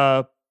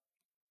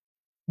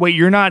 Wait,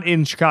 you're not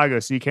in Chicago,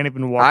 so you can't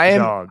even walk the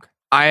dog.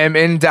 I am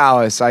in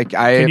Dallas.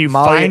 Can you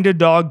find a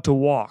dog to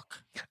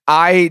walk?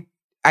 I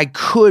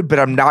could, but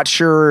I'm not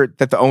sure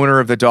that the owner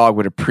of the dog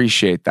would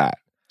appreciate that.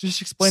 Just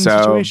explain the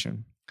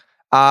situation.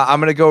 I'm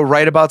going to go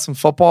write about some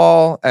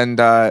football and,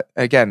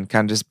 again,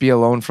 kind of just be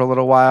alone for a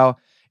little while.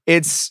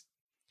 I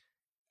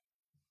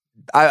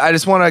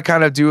just want to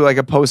kind of do like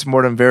a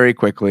postmortem very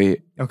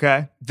quickly.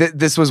 Okay.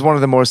 This was one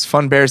of the most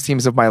fun Bears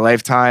teams of my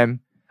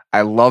lifetime.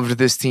 I loved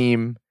this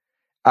team.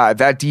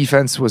 That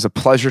defense was a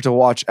pleasure to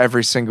watch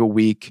every single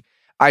week.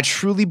 I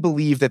truly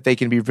believe that they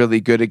can be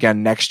really good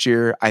again next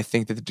year. I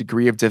think that the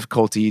degree of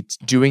difficulty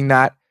doing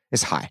that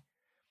is high.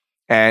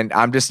 And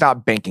I'm just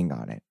not banking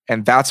on it.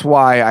 And that's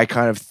why I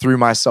kind of threw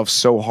myself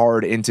so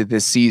hard into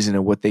this season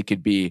and what they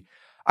could be.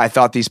 I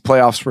thought these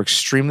playoffs were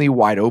extremely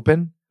wide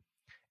open,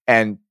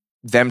 and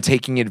them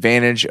taking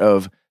advantage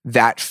of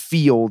that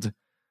field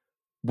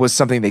was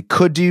something they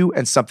could do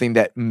and something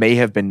that may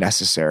have been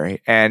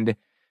necessary. And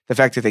the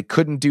fact that they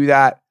couldn't do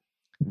that,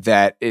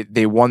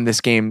 they won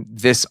this game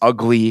this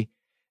ugly,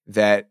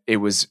 that it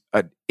was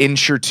an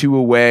inch or two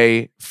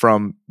away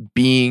from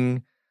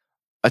being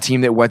a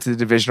team that went to the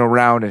divisional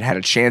round and had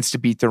a chance to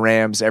beat the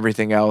Rams,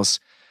 everything else.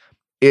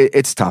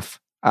 It's tough.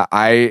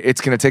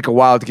 It's going to take a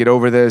while to get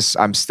over this.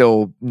 I'm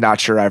still not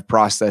sure I've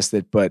processed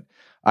it, but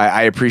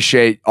I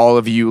appreciate all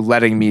of you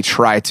letting me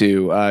try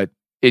to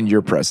in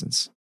your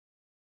presence.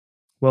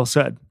 Well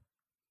said.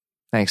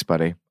 Thanks,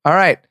 buddy. All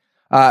right.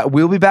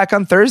 We'll be back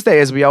on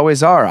Thursday as we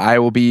always are. I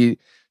will be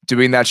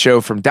doing that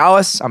show from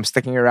Dallas. I'm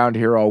sticking around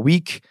here all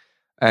week,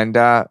 and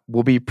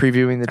we'll be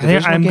previewing the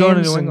divisional games. I'm going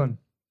to New England.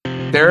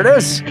 There it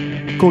is.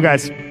 Cool,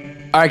 guys.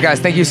 All right, guys.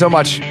 Thank you so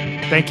much.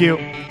 Thank you.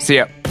 See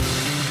ya.